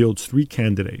then yields 3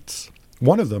 candidates?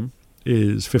 One of them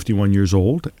is 51 years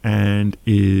old and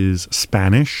is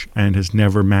Spanish and has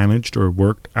never managed or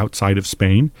worked outside of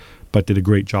Spain, but did a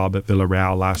great job at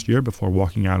Villarreal last year before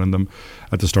walking out on them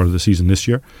at the start of the season this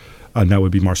year. And that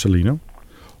would be Marcelino.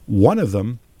 One of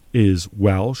them is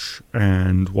Welsh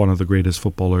and one of the greatest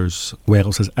footballers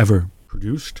Wales has ever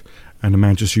produced, and a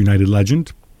Manchester United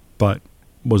legend, but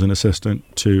was an assistant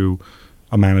to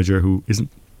a manager who isn't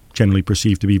generally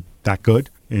perceived to be that good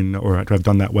or to have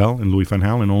done that well in Louis van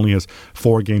Gaal, and only has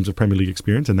 4 games of Premier League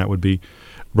experience, and that would be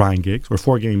Ryan Giggs, or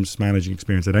 4 games managing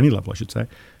experience at any level, I should say.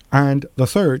 And the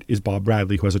third is Bob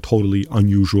Bradley, who has a totally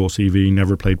unusual CV,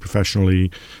 never played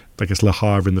professionally. I guess Le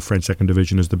Havre in the French second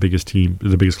division is the biggest team,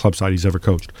 the biggest club side he's ever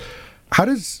coached. How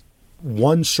does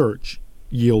one search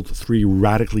yield 3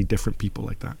 radically different people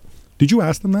like that? Did you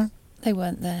ask them that? They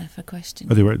weren't there for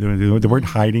questioning. Oh, they weren't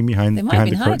hiding behind the curtain? They might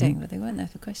have been hiding, but they weren't there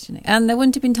for questioning. And there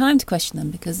wouldn't have been time to question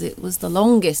them, because it was the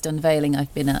longest unveiling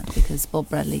I've been at, because Bob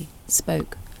Bradley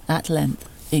spoke at length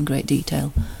in great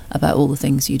detail about all the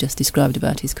things you just described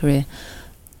about his career.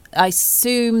 I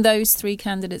assume those 3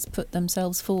 candidates put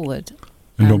themselves forward.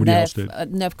 And nobody else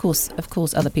did? No, of course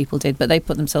other people did, but they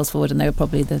put themselves forward, and they were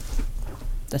probably the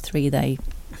 3 they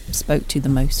spoke to the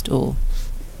most or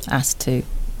asked to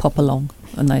pop along,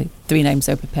 and the 3 names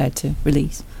they were prepared to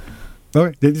release.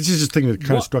 Okay, this is just a thing that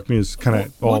kind of struck me as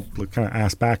kind of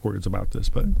ass backwards about this.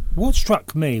 But what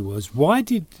struck me was, why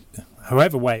did,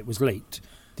 however way it was leaked,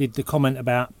 did the comment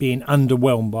about being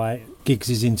underwhelmed by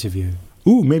Giggs' interview?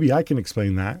 Ooh, maybe I can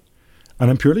explain that. And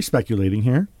I'm purely speculating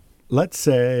here. Let's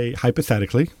say,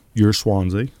 hypothetically, you're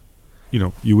Swansea.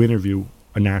 You interview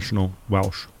a national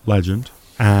Welsh legend.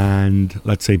 And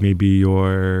let's say maybe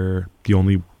you're the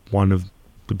only one of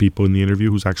the people in the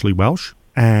interview who's actually Welsh.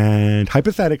 And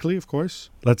hypothetically, of course,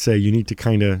 let's say you need to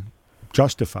kind of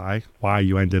justify why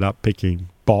you ended up picking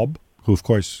Bob, who, of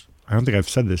course, I don't think I've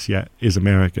said this yet, is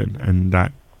American. And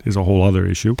that is a whole other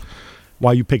issue.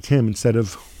 Why you picked him instead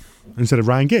of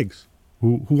Ryan Giggs,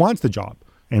 who wants the job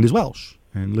and is Welsh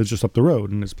and lives just up the road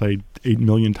and has played 8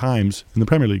 million times in the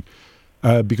Premier League.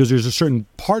 Because there's a certain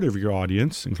part of your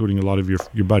audience, including a lot of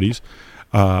your buddies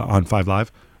on 5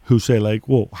 Live, who say, like,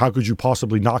 well, how could you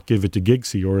possibly not give it to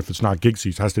Giggsy? Or if it's not Giggsy,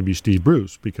 it has to be Steve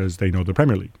Bruce because they know the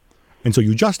Premier League. And so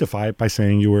you justify it by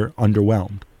saying you were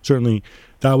underwhelmed. Certainly,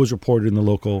 that was reported in the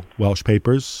local Welsh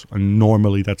papers, and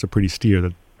normally that's a pretty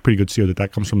good steer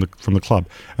that comes from the club.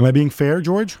 Am I being fair,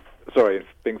 George? Sorry,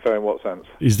 being fair in what sense?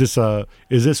 Is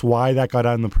this why that got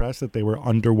out in the press, that they were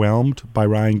underwhelmed by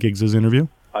Ryan Giggs' interview?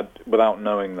 Without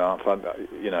knowing that,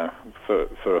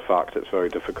 for a fact, it's very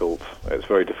difficult. It's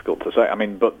very difficult to say. I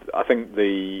mean, but I think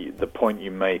the point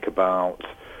you make about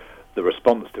the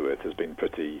response to it has been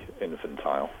pretty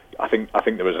infantile. I think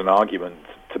there is an argument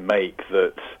to make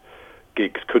that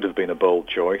Giggs could have been a bold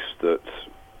choice, that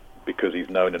because he's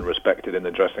known and respected in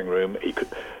the dressing room, he could,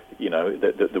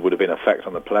 that there would have been effect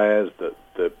on the players, that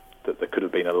there could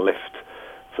have been a lift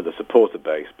for the supporter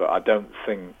base. But I don't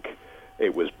think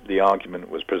the argument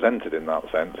was presented in that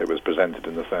sense. It was presented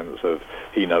in the sense of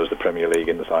he knows the Premier League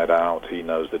inside out. He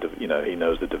knows he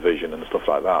knows the division and stuff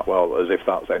like that. Well, as if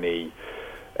that's any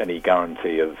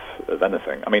guarantee of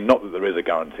anything. I mean, not that there is a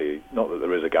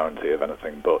guarantee of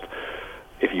anything, but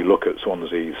if you look at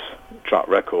Swansea's track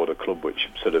record, a club which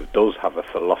sort of does have a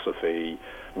philosophy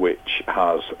which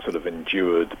has sort of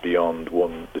endured beyond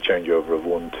the changeover of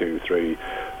 1, 2, 3,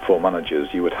 4 managers,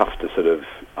 you would have to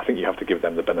I think you have to give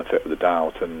them the benefit of the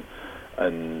doubt and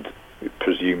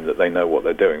presume that they know what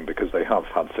they're doing, because they have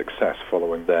had success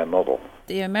following their model.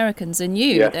 The Americans are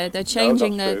new. Yes. They're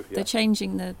changing They're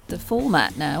changing the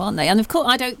format now, aren't they? And of course,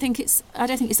 I don't think it's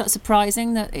that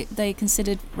surprising that they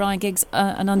considered Ryan Giggs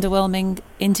an underwhelming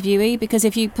interviewee, because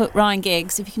if you put Ryan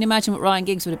Giggs, if you can imagine what Ryan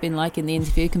Giggs would have been like in the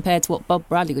interview compared to what Bob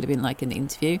Bradley would have been like in the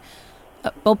interview,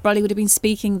 Bob Bradley would have been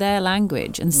speaking their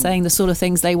language and saying the sort of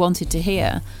things they wanted to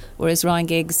hear, whereas Ryan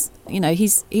Giggs,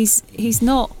 he's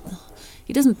not,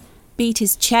 he doesn't beat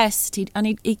his chest,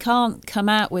 he can't come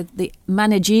out with the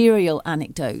managerial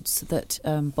anecdotes that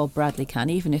Bob Bradley can,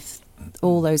 even if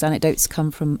all those anecdotes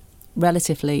come from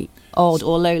relatively odd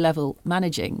or low-level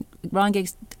managing. Ryan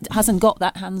Giggs hasn't got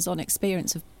that hands-on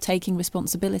experience of taking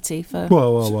responsibility for...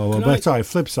 Well. But sorry,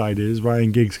 flip side is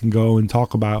Ryan Giggs can go and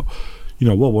talk about,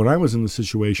 when I was in the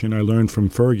situation, I learned from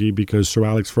Fergie because Sir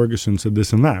Alex Ferguson said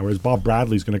this and that, whereas Bob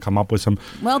Bradley's going to come up with some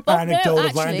anecdote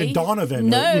of Landon Donovan.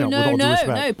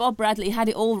 No, Bob Bradley had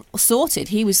it all sorted.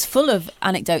 He was full of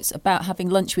anecdotes about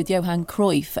having lunch with Johan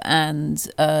Cruyff and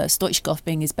Stoichkov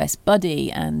being his best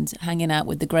buddy and hanging out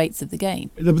with the greats of the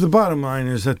game. The bottom line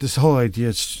is that this whole idea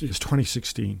is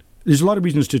 2016. There's a lot of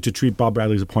reasons to treat Bob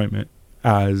Bradley's appointment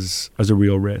as a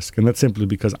real risk, and that's simply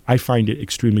because I find it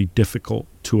extremely difficult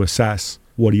to assess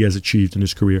what he has achieved in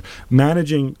his career.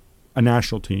 Managing a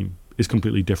national team is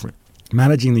completely different.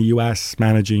 Managing the US,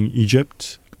 managing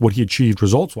Egypt, what he achieved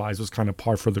results-wise was kind of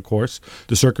par for the course.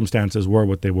 The circumstances were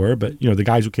what they were, but the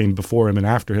guys who came before him and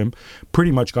after him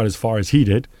pretty much got as far as he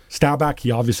did. Stabak,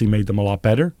 he obviously made them a lot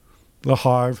better. Le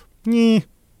Havre,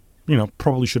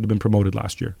 probably should have been promoted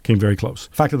last year. Came very close.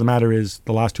 Fact of the matter is,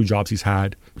 the last 2 jobs he's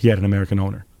had, he had an American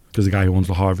owner, because the guy who owns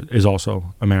Le Havre is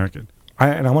also American.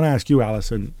 I want to ask you,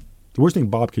 Alison, the worst thing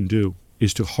Bob can do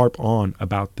is to harp on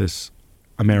about this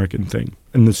American thing.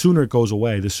 And the sooner it goes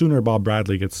away, the sooner Bob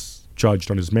Bradley gets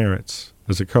judged on his merits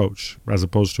as a coach, as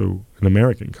opposed to an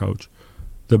American coach,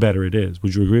 the better it is.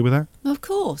 Would you agree with that? Of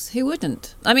course, who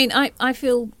wouldn't? I mean, I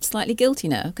feel slightly guilty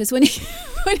now, because when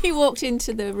he walked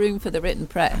into the room for the written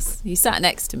press, he sat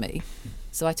next to me,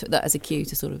 so I took that as a cue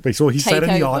to sort of Wait, so he take sat in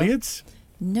the over. audience?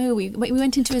 No, we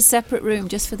went into a separate room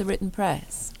just for the written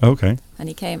press. Okay. And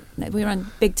he came, we were on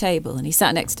a big table, and he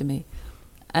sat next to me,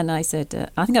 and I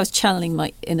said, I think I was channeling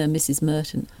my inner Mrs.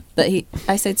 Merton, but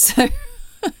I said, so...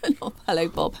 Hello,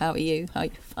 Bob, how are you? How are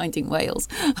you finding Wales?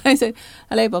 I said,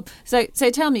 hello, Bob. So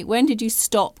tell me, when did you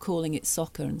stop calling it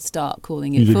soccer and start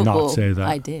calling it football? You did not say that.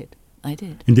 I did.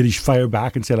 And did he fire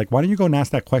back and say, like, why don't you go and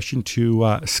ask that question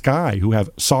to Sky, who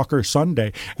have Soccer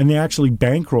Sunday, and they actually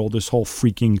bankroll this whole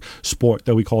freaking sport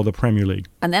that we call the Premier League?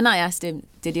 And then I asked him,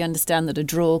 did he understand that a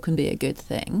draw can be a good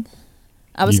thing?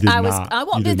 I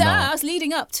was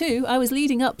leading up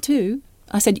to.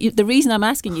 I said, the reason I'm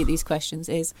asking you these questions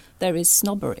is there is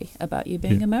snobbery about you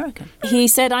being American. He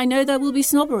said, I know there will be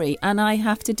snobbery and I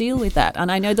have to deal with that.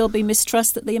 And I know there'll be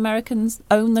mistrust that the Americans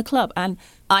own the club. And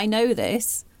I know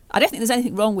this. I don't think there's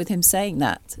anything wrong with him saying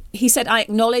that. He said, I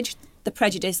acknowledge the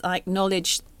prejudice. I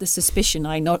acknowledge the suspicion.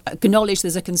 I acknowledge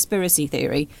there's a conspiracy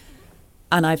theory.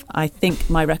 And I think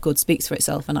my record speaks for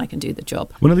itself and I can do the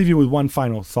job. I'm going to leave you with one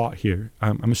final thought here.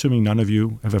 I'm assuming none of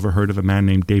you have ever heard of a man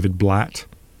named David Blatt.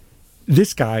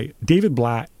 This guy, David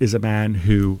Blatt, is a man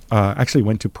who actually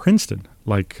went to Princeton,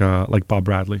 like Bob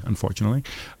Bradley, unfortunately.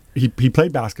 He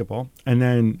played basketball, and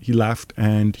then he left,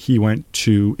 and he went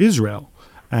to Israel.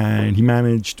 And he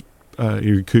managed,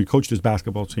 he coached his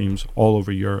basketball teams all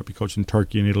over Europe. He coached in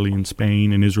Turkey and Italy and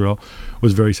Spain and Israel,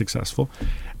 was very successful.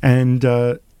 And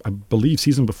I believe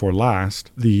season before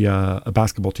last, a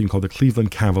basketball team called the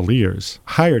Cleveland Cavaliers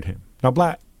hired him. Now,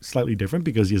 Blatt, slightly different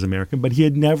because he is American, but he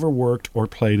had never worked or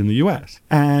played in the U.S.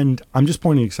 And I'm just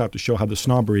pointing this out to show how the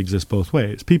snobbery exists both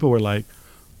ways. People were like,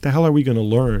 the hell are we going to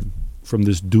learn from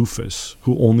this doofus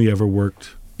who only ever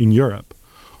worked in Europe?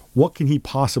 What can he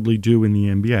possibly do in the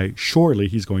NBA? Surely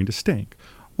he's going to stink.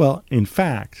 Well, in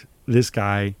fact, this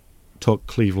guy took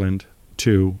Cleveland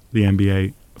to the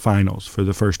NBA Finals for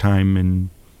the first time in,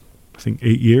 I think,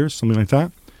 8 years, something like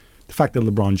that. The fact that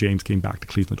LeBron James came back to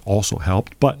Cleveland also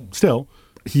helped, but still,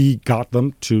 he got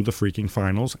them to the freaking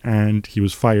finals, and he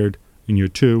was fired in year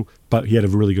 2, but he had a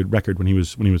really good record when he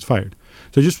was fired.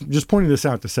 So just pointing this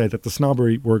out to say that the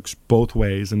snobbery works both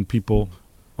ways, and people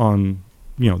on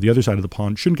the other side of the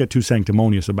pond shouldn't get too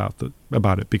sanctimonious about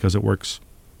it because it works.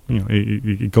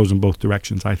 It goes in both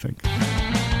directions, I think.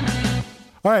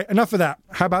 All right, enough of that.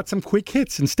 How about some quick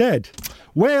hits instead?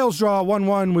 Wales draw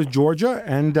 1-1 with Georgia,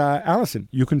 and Alison,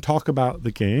 you can talk about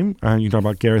the game. You can talk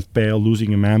about Gareth Bale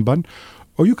losing a man bun.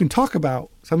 Or you can talk about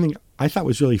something I thought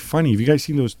was really funny. Have you guys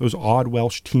seen those odd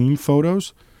Welsh team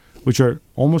photos, which are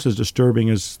almost as disturbing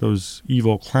as those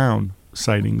evil clown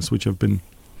sightings, which have been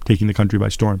taking the country by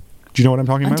storm? Do you know what I'm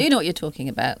talking about? I do know what you're talking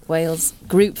about. Wales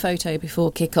group photo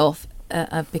before kick-off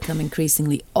have become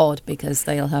increasingly odd because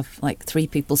they'll have like 3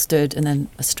 people stood and then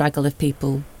a straggle of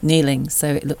people kneeling.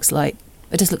 So it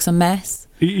just looks a mess.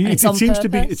 It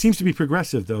seems to be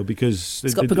progressive though, because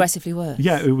it's got progressively worse.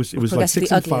 Yeah, it was like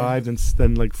 6 and 5, and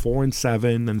then like 4 and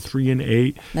 7, and 3 and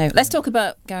 8. No, let's talk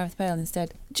about Gareth Bale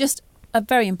instead. Just a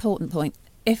very important point.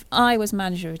 If I was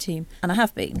manager of a team, and I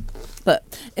have been,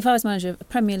 but if I was manager of a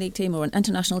Premier League team or an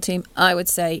international team, I would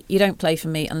say you don't play for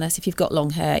me unless if you've got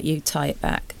long hair, you tie it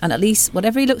back. And at least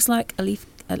whatever he looks like,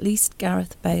 at least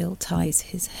Gareth Bale ties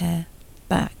his hair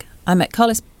back. I met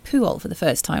Carlos Puyol for the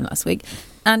first time last week,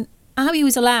 and how he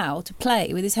was allowed to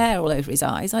play with his hair all over his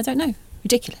eyes, I don't know.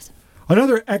 Ridiculous.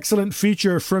 Another excellent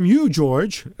feature from you,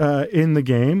 George, in the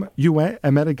game. I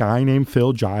met a guy named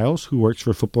Phil Giles who works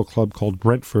for a football club called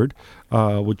Brentford,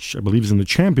 which I believe is in the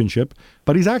Championship,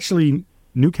 but he's actually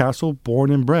Newcastle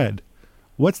born and bred.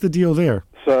 What's the deal there?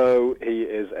 So he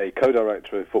is a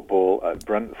co-director of football at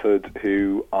Brentford,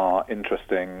 who are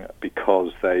interesting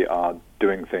because they are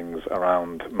doing things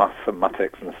around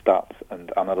mathematics and stats and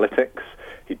analytics.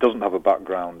 He doesn't have a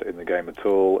background in the game at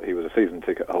all. He was a season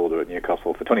ticket holder at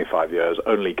Newcastle for 25 years,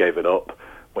 only gave it up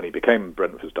when he became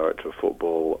Brentford's director of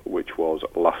football, which was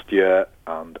last year,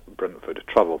 and Brentford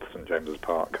travelled to St James's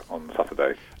Park on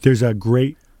Saturday. There's a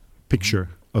great picture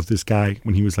of this guy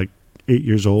when he was like 8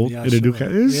 years old. Yeah, it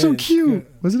was so cute,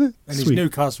 wasn't it? And Sweet. his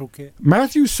Newcastle kit.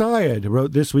 Matthew Syed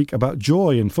wrote this week about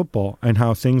joy in football and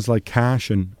how things like cash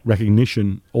and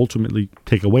recognition ultimately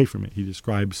take away from it. He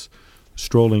describes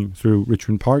strolling through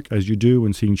Richmond Park, as you do,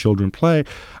 and seeing children play.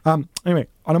 Anyway,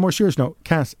 on a more serious note,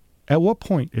 Cass, at what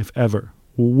point, if ever,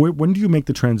 when do you make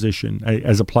the transition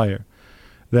as a player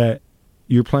that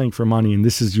you're playing for money and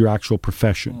this is your actual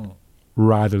profession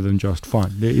rather than just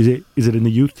fun? Is it in the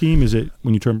youth team? Is it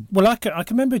when you turn... Well, I can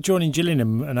remember joining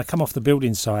Gillingham, and I come off the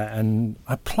building site and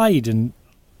I played, and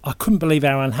I couldn't believe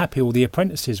how unhappy all the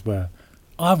apprentices were.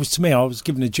 I was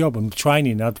given a job and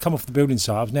training. I'd come off the building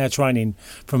site. I was now training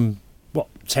from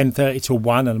 10:30 till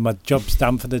 1, and my job's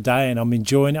done for the day and I'm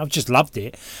enjoying it. I've just loved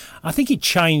it. I think it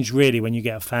changed really when you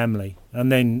get a family,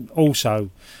 and then also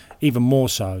even more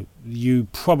so you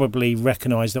probably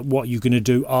recognise that what you're going to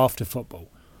do after football.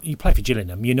 You play for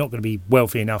Gillingham, you're not going to be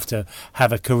wealthy enough to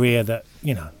have a career that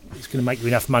it's going to make you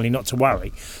enough money not to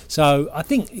worry. So I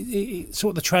think it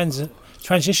sort of the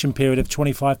transition period of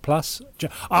 25 plus.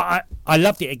 I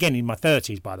loved it again in my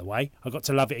 30s, by the way. I got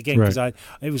to love it again because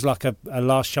it was like a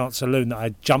last chance saloon that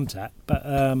I jumped at. But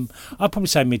I'd probably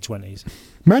say mid-20s.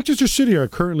 Manchester City are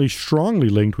currently strongly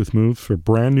linked with moves for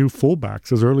brand new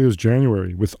fullbacks as early as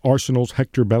January, with Arsenal's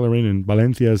Hector Bellerin and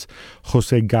Valencia's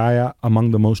Jose Gaya among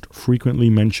the most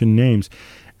frequently mentioned names.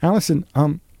 Alison,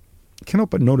 can't help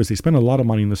but notice they spend a lot of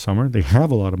money in the summer. They have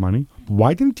a lot of money.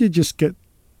 Why didn't you just get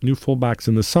new fullbacks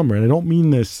in the summer? And I don't mean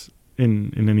this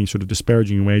in any sort of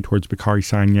disparaging way towards Bakary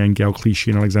Sagna, Gael Clichy,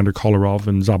 and Alexander Kolarov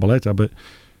and Zabaleta, but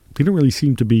they don't really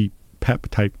seem to be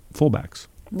Pep-type fullbacks.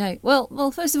 No.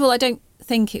 Well, first of all, I don't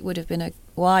think it would have been a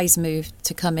wise move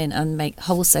to come in and make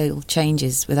wholesale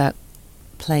changes without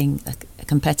playing a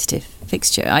competitive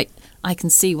fixture. I can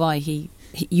see why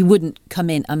you wouldn't come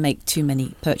in and make too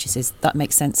many purchases. That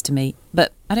makes sense to me.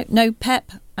 But I don't know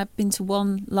Pep. I've been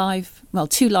to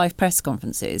two live press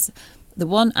conferences. The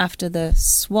one after the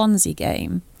Swansea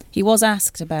game, he was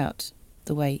asked about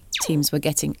the way teams were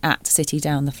getting at City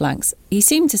down the flanks. He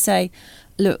seemed to say,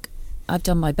 look, I've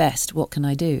done my best. What can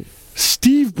I do?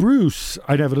 Steve Bruce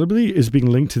inevitably is being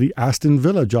linked to the Aston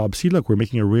Villa job. See, look, we're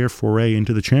making a rare foray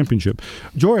into the Championship.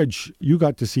 George, you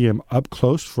got to see him up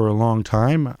close for a long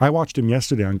time. I watched him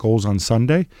yesterday on Goals on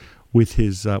Sunday with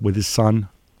his son,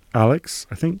 Alex.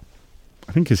 I think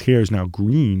his hair is now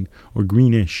green or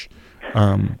greenish.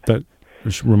 That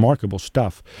is remarkable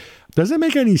stuff. Does it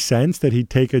make any sense that he'd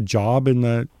take a job in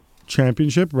the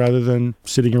Championship rather than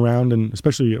sitting around, and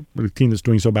especially with a team that's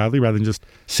doing so badly, rather than just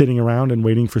sitting around and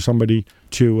waiting for something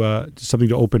to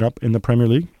open up in the Premier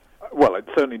League? Well, it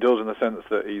certainly does in the sense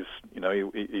that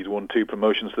he's won 2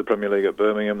 promotions to the Premier League at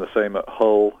Birmingham, the same at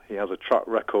Hull. He has a track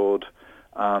record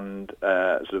and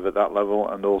sort of at that level,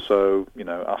 and also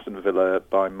Aston Villa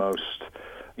by most,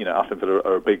 Aston Villa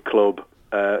are a big club.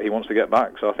 He wants to get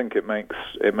back, so I think it makes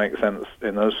sense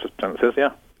in those senses.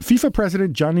 Yeah. FIFA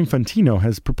President Gianni Infantino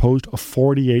has proposed a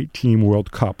 48-team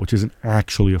World Cup, which isn't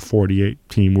actually a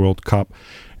 48-team World Cup.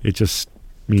 It just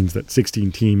means that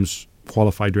 16 teams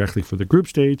qualify directly for the group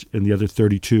stage and the other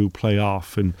 32 play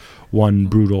off in one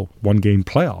brutal one-game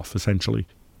playoff, essentially.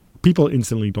 People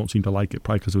instantly don't seem to like it,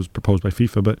 probably because it was proposed by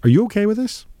FIFA, but are you okay with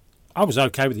this? I was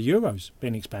okay with the Euros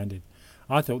being expanded.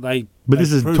 I thought But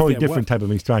this is a totally different type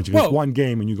of expansion. It's one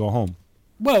game and you go home.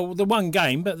 Well, the one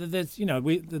game, but there's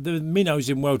the minnows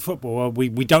in world football we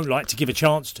don't like to give a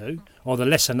chance to, or the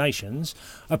lesser nations,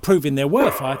 are proving their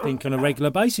worth, I think, on a regular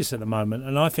basis at the moment.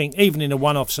 And I think even in a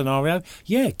one-off scenario,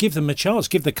 give them a chance,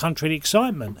 give the country the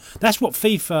excitement. That's what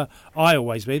FIFA,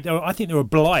 I think they're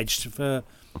obliged for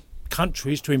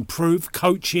countries to improve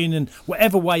coaching and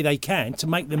whatever way they can to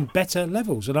make them better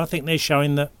levels. And I think they're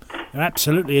showing that they're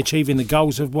absolutely achieving the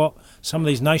goals of what some of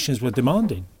these nations were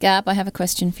demanding. Gab, I have a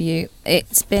question for you.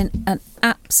 It's been an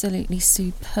absolutely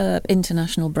superb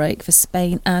international break for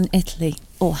Spain and Italy.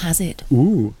 Or has it?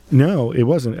 Ooh, no, it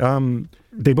wasn't.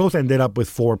 They both ended up with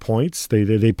 4 points.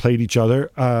 They played each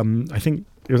other. I think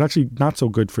it was actually not so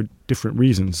good for different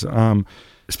reasons.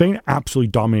 Spain absolutely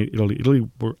dominated Italy. Italy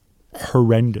were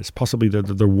horrendous, possibly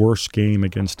the worst game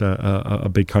against a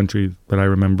big country that I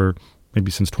remember maybe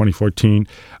since 2014.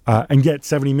 And yet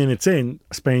 70 minutes in,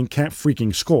 Spain can't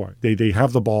freaking score. They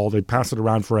have the ball, they pass it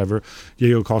around forever.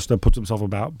 Diego Costa puts himself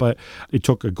about, but it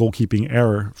took a goalkeeping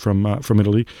error from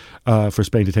Italy for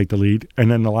Spain to take the lead.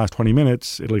 And then the last 20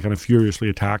 minutes, Italy kind of furiously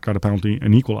attacked, got a penalty,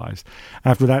 and equalized.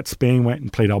 After that, Spain went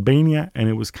and played Albania, and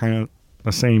it was kind of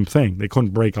the same thing. They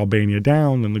couldn't break Albania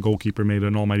down, and the goalkeeper made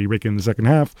an almighty rick in the second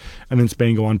half, and then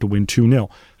Spain go on to win 2-0.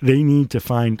 They need to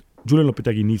find Julian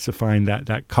Lopetegui needs to find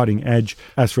that cutting edge.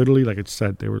 As for Italy, like I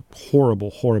said, they were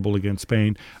horrible against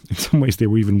Spain. In some ways, they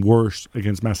were even worse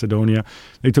against Macedonia.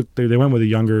 They went with a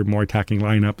younger, more attacking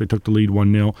lineup. They took the lead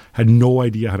 1-0, had no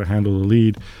idea how to handle the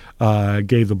lead,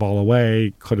 gave the ball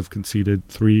away, could have conceded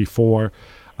 3-4,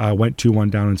 went 2-1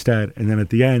 down instead. And then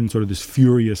at the end, sort of this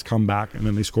furious comeback, and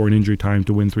then they score in injury time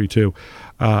to win 3-2.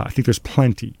 I think there's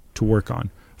plenty to work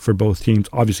on for both teams.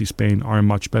 Obviously, Spain are a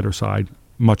much better side,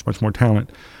 much more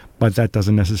talent. But that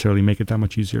doesn't necessarily make it that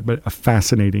much easier. But a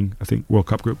fascinating, I think, World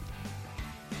Cup group.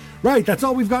 Right, that's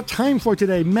all we've got time for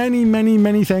today.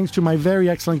 Many thanks to my very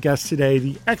excellent guests today,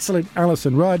 the excellent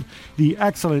Alison Rudd, the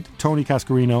excellent Tony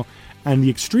Cascarino, and the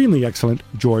extremely excellent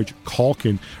George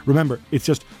Calkin. Remember, it's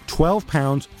just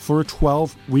 £12 for a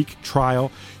 12-week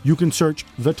trial. You can search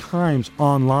The Times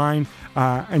online,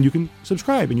 and you can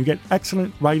subscribe, and you get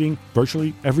excellent writing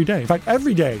virtually every day. In fact,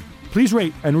 every day. Please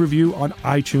rate and review on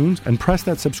iTunes and press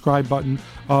that subscribe button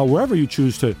wherever you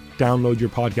choose to download your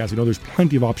podcast. You know, there's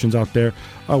plenty of options out there.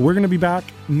 We're going to be back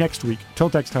next week. Till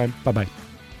next time, bye-bye.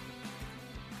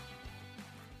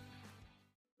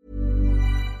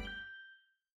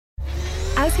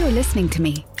 As you're listening to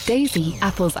me, Daisy,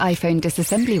 Apple's iPhone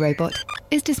disassembly robot,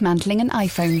 is dismantling an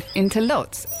iPhone into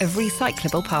lots of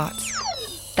recyclable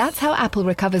parts. That's how Apple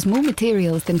recovers more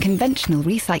materials than conventional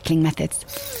recycling methods.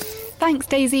 Thanks,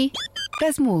 Daisy.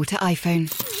 There's more to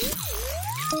iPhone.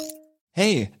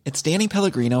 Hey, it's Danny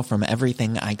Pellegrino from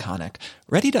Everything Iconic.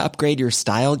 Ready to upgrade your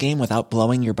style game without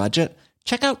blowing your budget?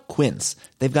 Check out Quince.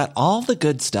 They've got all the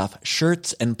good stuff,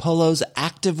 shirts and polos,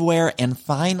 activewear, and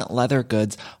fine leather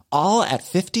goods, all at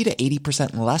 50 to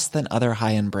 80% less than other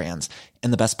high-end brands.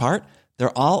 And the best part?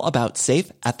 They're all about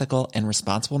safe, ethical, and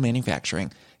responsible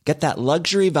manufacturing. Get that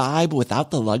luxury vibe without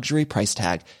the luxury price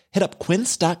tag. Hit up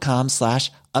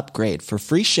quince.com/upgrade for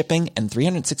free shipping and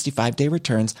 365-day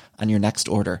returns on your next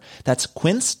order. That's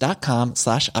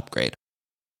quince.com/upgrade.